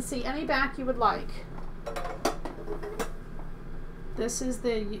 You can see any back you would like. This is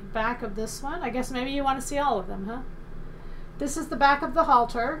the back of this one. I guess maybe you want to see all of them, huh? This is the back of the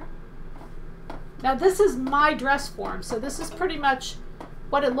halter. Now this is my dress form, so this is pretty much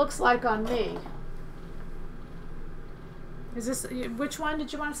what it looks like on me. Is this, which one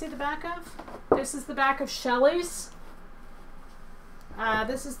did you want to see the back of? This is the back of Shelley's.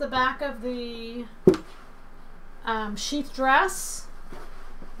 This is the back of the sheath dress.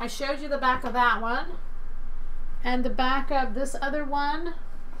 I showed you the back of that one. And the back of this other one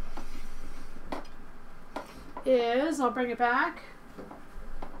is, I'll bring it back.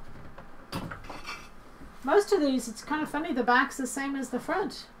 Most of these, it's kind of funny, the back's the same as the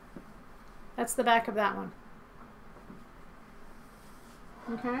front. That's the back of that one.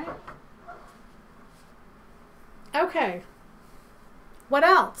 Okay. Okay. What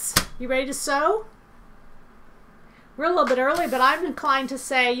else? You ready to sew? We're a little bit early, but I'm inclined to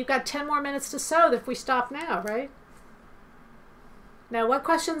say you've got 10 more minutes to sew if we stop now, right? Now, what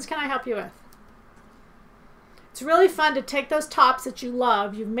questions can I help you with? It's really fun to take those tops that you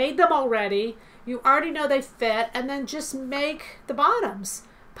love. You've made them already. You already know they fit, and then just make the bottoms.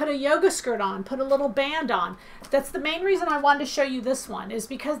 Put a yoga skirt on, put a little band on. That's the main reason I wanted to show you this one, is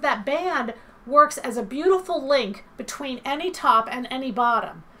because that band works as a beautiful link between any top and any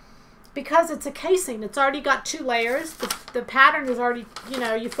bottom. Because it's a casing, it's already got 2 layers. The pattern is already, you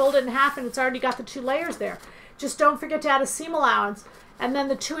know, you fold it in half and it's already got the 2 layers there. Just don't forget to add a seam allowance. And then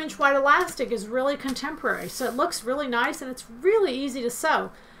the 2-inch wide elastic is really contemporary. So it looks really nice and it's really easy to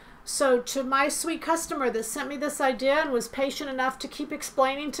sew. So to my sweet customer that sent me this idea and was patient enough to keep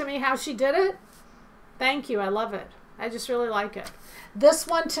explaining to me how she did it, thank you. I love it. I just really like it. This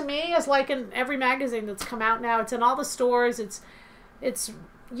one to me is like in every magazine that's come out now. It's in all the stores. It's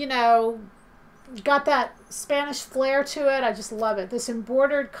you know, got that Spanish flair to it. I just love it. This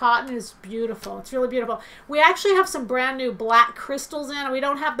embroidered cotton is beautiful. It's really beautiful. We actually have some brand new black crystals in. We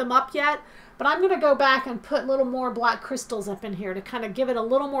don't have them up yet, but I'm going to go back and put a little more black crystals up in here to kind of give it a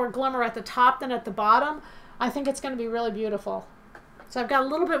little more glimmer at the top than at the bottom. I think it's going to be really beautiful. So I've got a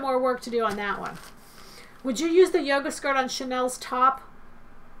little bit more work to do on that one. Would you use the yoga skirt on Chanel's top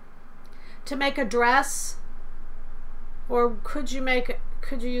to make a dress? Or could you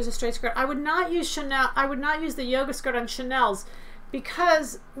use a straight skirt? I would not use the yoga skirt on Chanel's,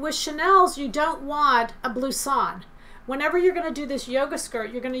 because with Chanel's you don't want a blouson. Whenever you're going to do this yoga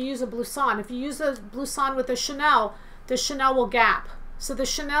skirt, you're going to use a blouson. If you use a blouson with the Chanel will gap. So the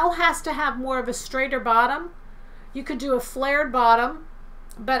Chanel has to have more of a straighter bottom. You could do a flared bottom,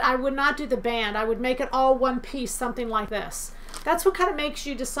 but I would not do the band. I would make it all one piece, something like this. That's what kind of makes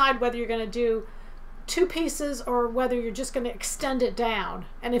you decide whether you're going to do 2 pieces or whether you're just going to extend it down.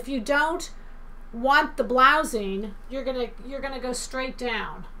 And if you don't want the blousing, you're gonna go straight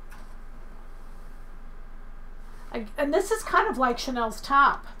down. And this is kind of like Chanel's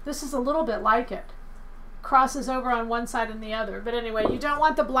top. This is a little bit like it. Crosses over on one side and the other. But anyway, you don't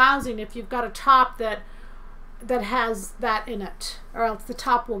want the blousing if you've got a top that has that in it, or else the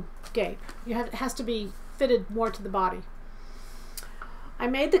top will gape. It has to be fitted more to the body. I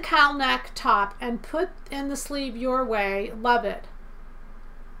made the cowl neck top and put in the sleeve your way. Love it.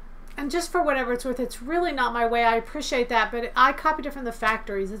 And just for whatever it's worth, it's really not my way. I appreciate that, but I copied it from the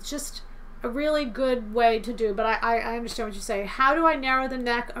factories. It's just a really good way to do, but I understand what you say. How do I narrow the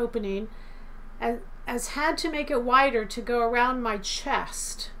neck opening as had to make it wider to go around my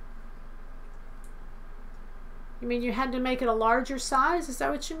chest? You mean you had to make it a larger size? Is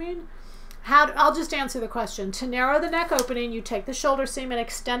that what you mean? I'll just answer the question. To narrow the neck opening, you take the shoulder seam and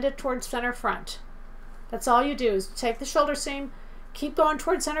extend it towards center front. That's all you do, is take the shoulder seam, keep going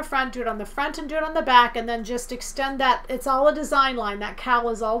towards center front, do it on the front and do it on the back, and then just extend that. It's all a design line. That cowl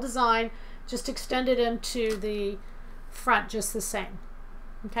is all design. Just extend it into the front just the same.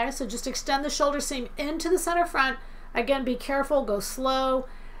 Okay, so just extend the shoulder seam into the center front. Again, be careful, go slow.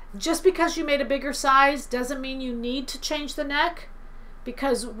 Just because you made a bigger size doesn't mean you need to change the neck,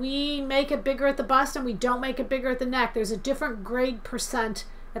 because we make it bigger at the bust and we don't make it bigger at the neck. There's a different grade percent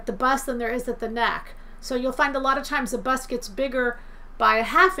at the bust than there is at the neck. So you'll find a lot of times the bust gets bigger by a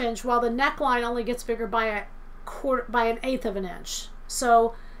 1/2 inch while the neckline only gets bigger by an 1/8 of an inch.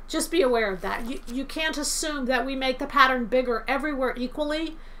 So just be aware of that. You can't assume that we make the pattern bigger everywhere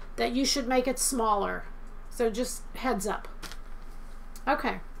equally, that you should make it smaller. So just heads up.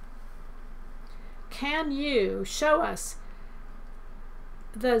 Okay. Can you show us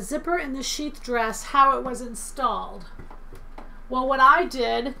the zipper in the sheath dress, how it was installed? Well, what I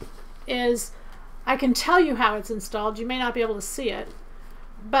did is, I can tell you how it's installed. You may not be able to see it,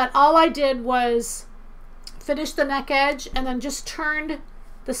 but all I did was finish the neck edge and then just turned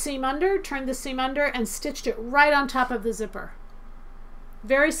the seam under, and stitched it right on top of the zipper.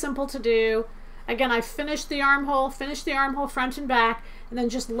 Very simple to do. Again, I finished the armhole front and back, and then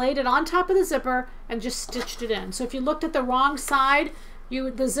just laid it on top of the zipper and just stitched it in. So if you looked at the wrong side,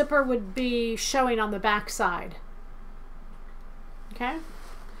 the zipper would be showing on the back side. Okay?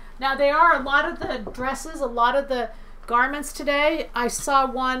 Now there are a lot of the dresses, a lot of the garments today. I saw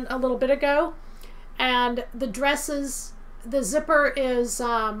one a little bit ago, and the dresses, the zipper is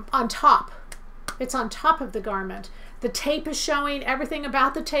on top. It's on top of the garment. The tape is showing, everything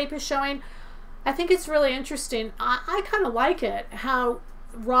about the tape is showing. I think it's really interesting. I kind of like it, how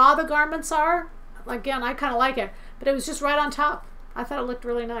raw the garments are. Again, I kind of like it, but it was just right on top. I thought it looked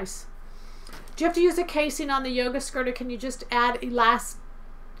really nice. Do you have to use a casing on the yoga skirt, or can you just add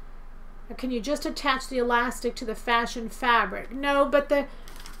can you just attach the elastic to the fashion fabric? No, but the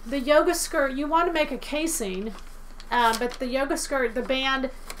yoga skirt, you want to make a casing, but the yoga skirt, the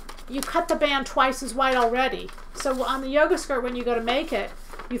band, you cut the band twice as wide already. So on the yoga skirt, when you go to make it,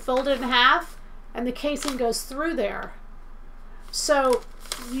 you fold it in half, and the casing goes through there. So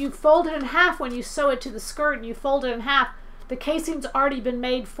you fold it in half when you sew it to the skirt, and you fold it in half. The casing's already been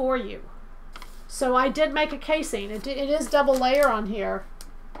made for you. So I did make a casing. It is double layer on here,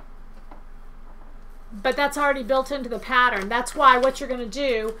 but that's already built into the pattern. That's why what you're going to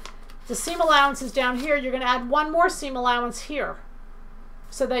do, the seam allowance is down here. You're going to add one more seam allowance here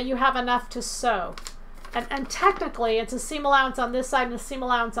so that you have enough to sew. And technically, it's a seam allowance on this side and a seam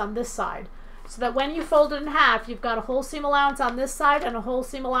allowance on this side. So that when you fold it in half, you've got a whole seam allowance on this side and a whole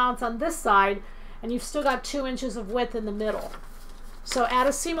seam allowance on this side, and you've still got 2 inches of width in the middle. So add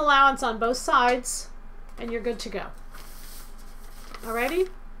a seam allowance on both sides, and you're good to go. Alrighty?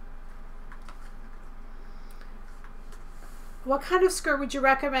 What kind of skirt would you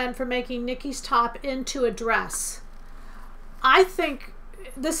recommend for making Nikki's top into a dress? I think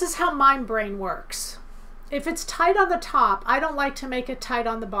this is how my brain works. If it's tight on the top, I don't like to make it tight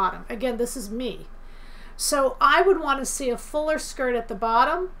on the bottom. Again, this is me. So I would want to see a fuller skirt at the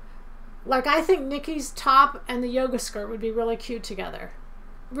bottom. Like, I think Nikki's top and the yoga skirt would be really cute together.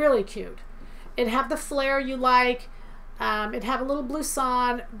 Really cute. It'd have the flare you like. It'd have a little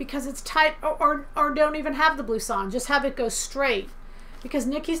blusson because it's tight, or don't even have the blusson. Just have it go straight, because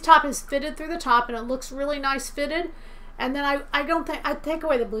Nikki's top is fitted through the top and it looks really nice fitted. And then I'd take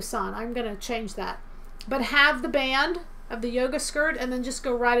away the blusson. I'm going to change that. But have the band of the yoga skirt and then just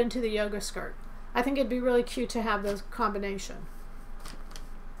go right into the yoga skirt. I think it'd be really cute to have those combination.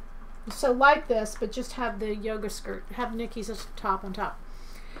 So like this, but just have the yoga skirt, have Nikki's top on top.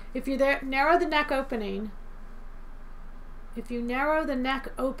 If you narrow the neck opening,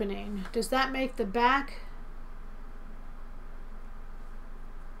 does that make the back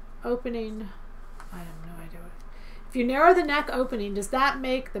opening, I have no idea. If you narrow the neck opening, does that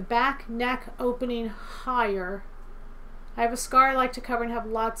make the back neck opening higher? I have a scar I like to cover and have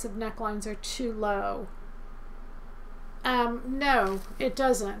lots of necklines are too low. No, it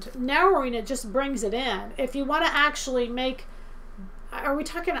doesn't. Narrowing it just brings it in. If you want to actually make, are we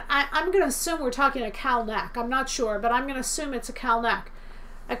talking, I'm going to assume we're talking a cowl neck. I'm not sure, but I'm going to assume it's a cowl neck.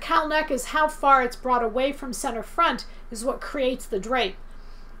 A cowl neck is how far it's brought away from center front is what creates the drape.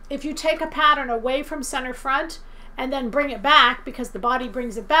 If you take a pattern away from center front and then bring it back, because the body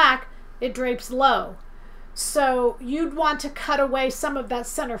brings it back, it drapes low. So you'd want to cut away some of that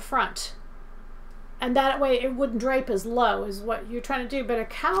center front. And that way it wouldn't drape as low is what you're trying to do. But a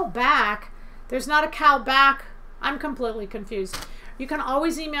cowl back, there's not a cowl back. I'm completely confused. You can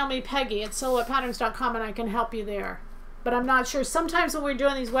always email me, Peggy at silhouettepatterns.com, and I can help you there. But I'm not sure. Sometimes when we're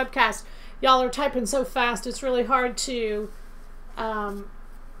doing these webcasts, y'all are typing so fast, it's really hard to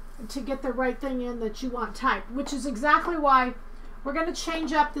get the right thing in that you want typed, which is exactly why we're going to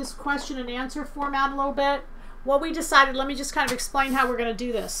change up this question and answer format a little bit. What we decided, let me just kind of explain how we're going to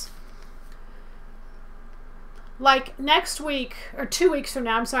do this. Like next week, or 2 weeks from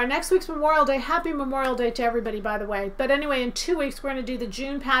now, I'm sorry, next week's Memorial Day. Happy Memorial Day to everybody, by the way. But anyway, in 2 weeks, we're going to do the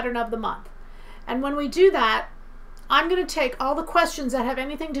June pattern of the month. And when we do that, I'm going to take all the questions that have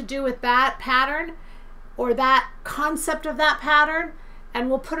anything to do with that pattern, or that concept of that pattern, and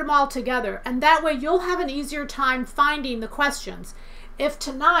we'll put them all together. And that way you'll have an easier time finding the questions. If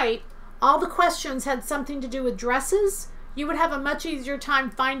tonight all the questions had something to do with dresses, you would have a much easier time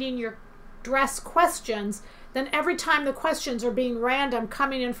finding your dress questions than every time the questions are being random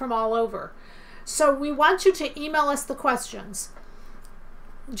coming in from all over. So we want you to email us the questions.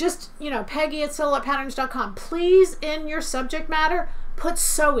 Just, Peggy@silhouettepatterns.com. Please, in your subject matter, put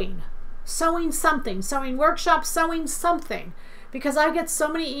sewing. Sewing something. Sewing workshop, sewing something. Because I get so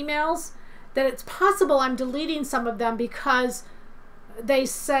many emails that it's possible I'm deleting some of them because they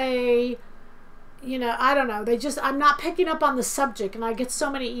say, I don't know, I'm not picking up on the subject, and I get so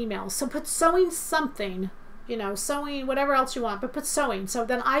many emails. So put sewing something, sewing, whatever else you want, but put sewing, so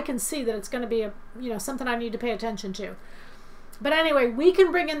then I can see that it's going to be something I need to pay attention to. But anyway, we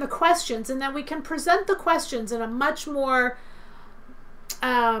can bring in the questions, and then we can present the questions in a much more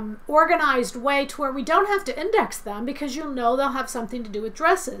organized way to where we don't have to index them, because they'll have something to do with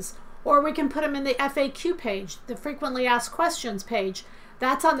dresses. Or we can put them in the FAQ page, the frequently asked questions page.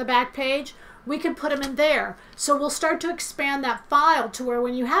 That's on the back page. We can put them in there. So we'll start to expand that file to where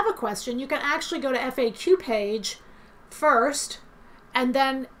when you have a question, you can actually go to FAQ page first and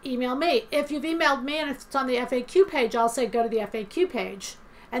then email me. If you've emailed me and if it's on the FAQ page, I'll say go to the FAQ page.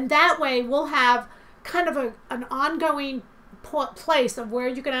 And that way we'll have kind of an ongoing place of where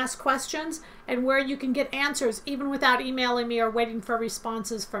you can ask questions and where you can get answers even without emailing me or waiting for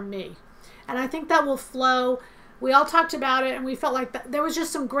responses from me. And I think that will flow. We all talked about it, and we felt like there was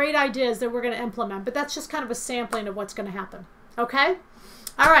just some great ideas that we're going to implement, but that's just kind of a sampling of what's going to happen. Okay?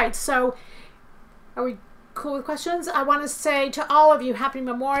 All right, so are we cool with questions? I want to say to all of you, Happy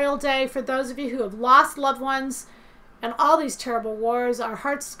Memorial Day. For those of you who have lost loved ones in all these terrible wars, our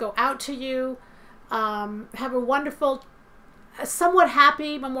hearts go out to you. Have a wonderful, somewhat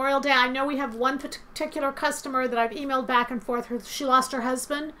happy Memorial Day. I know we have one particular customer that I've emailed back and forth. She lost her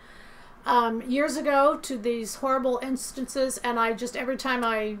husband years ago to these horrible instances, and every time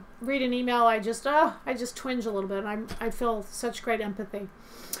I read an email, I just twinge a little bit, and I feel such great empathy.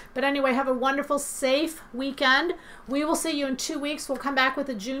 But anyway, have a wonderful, safe weekend. We will see you in 2 weeks. We'll come back with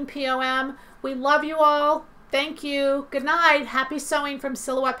a June POM. We love you all. Thank you. Good night. Happy sewing from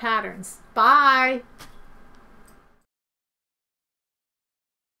Silhouette Patterns. Bye.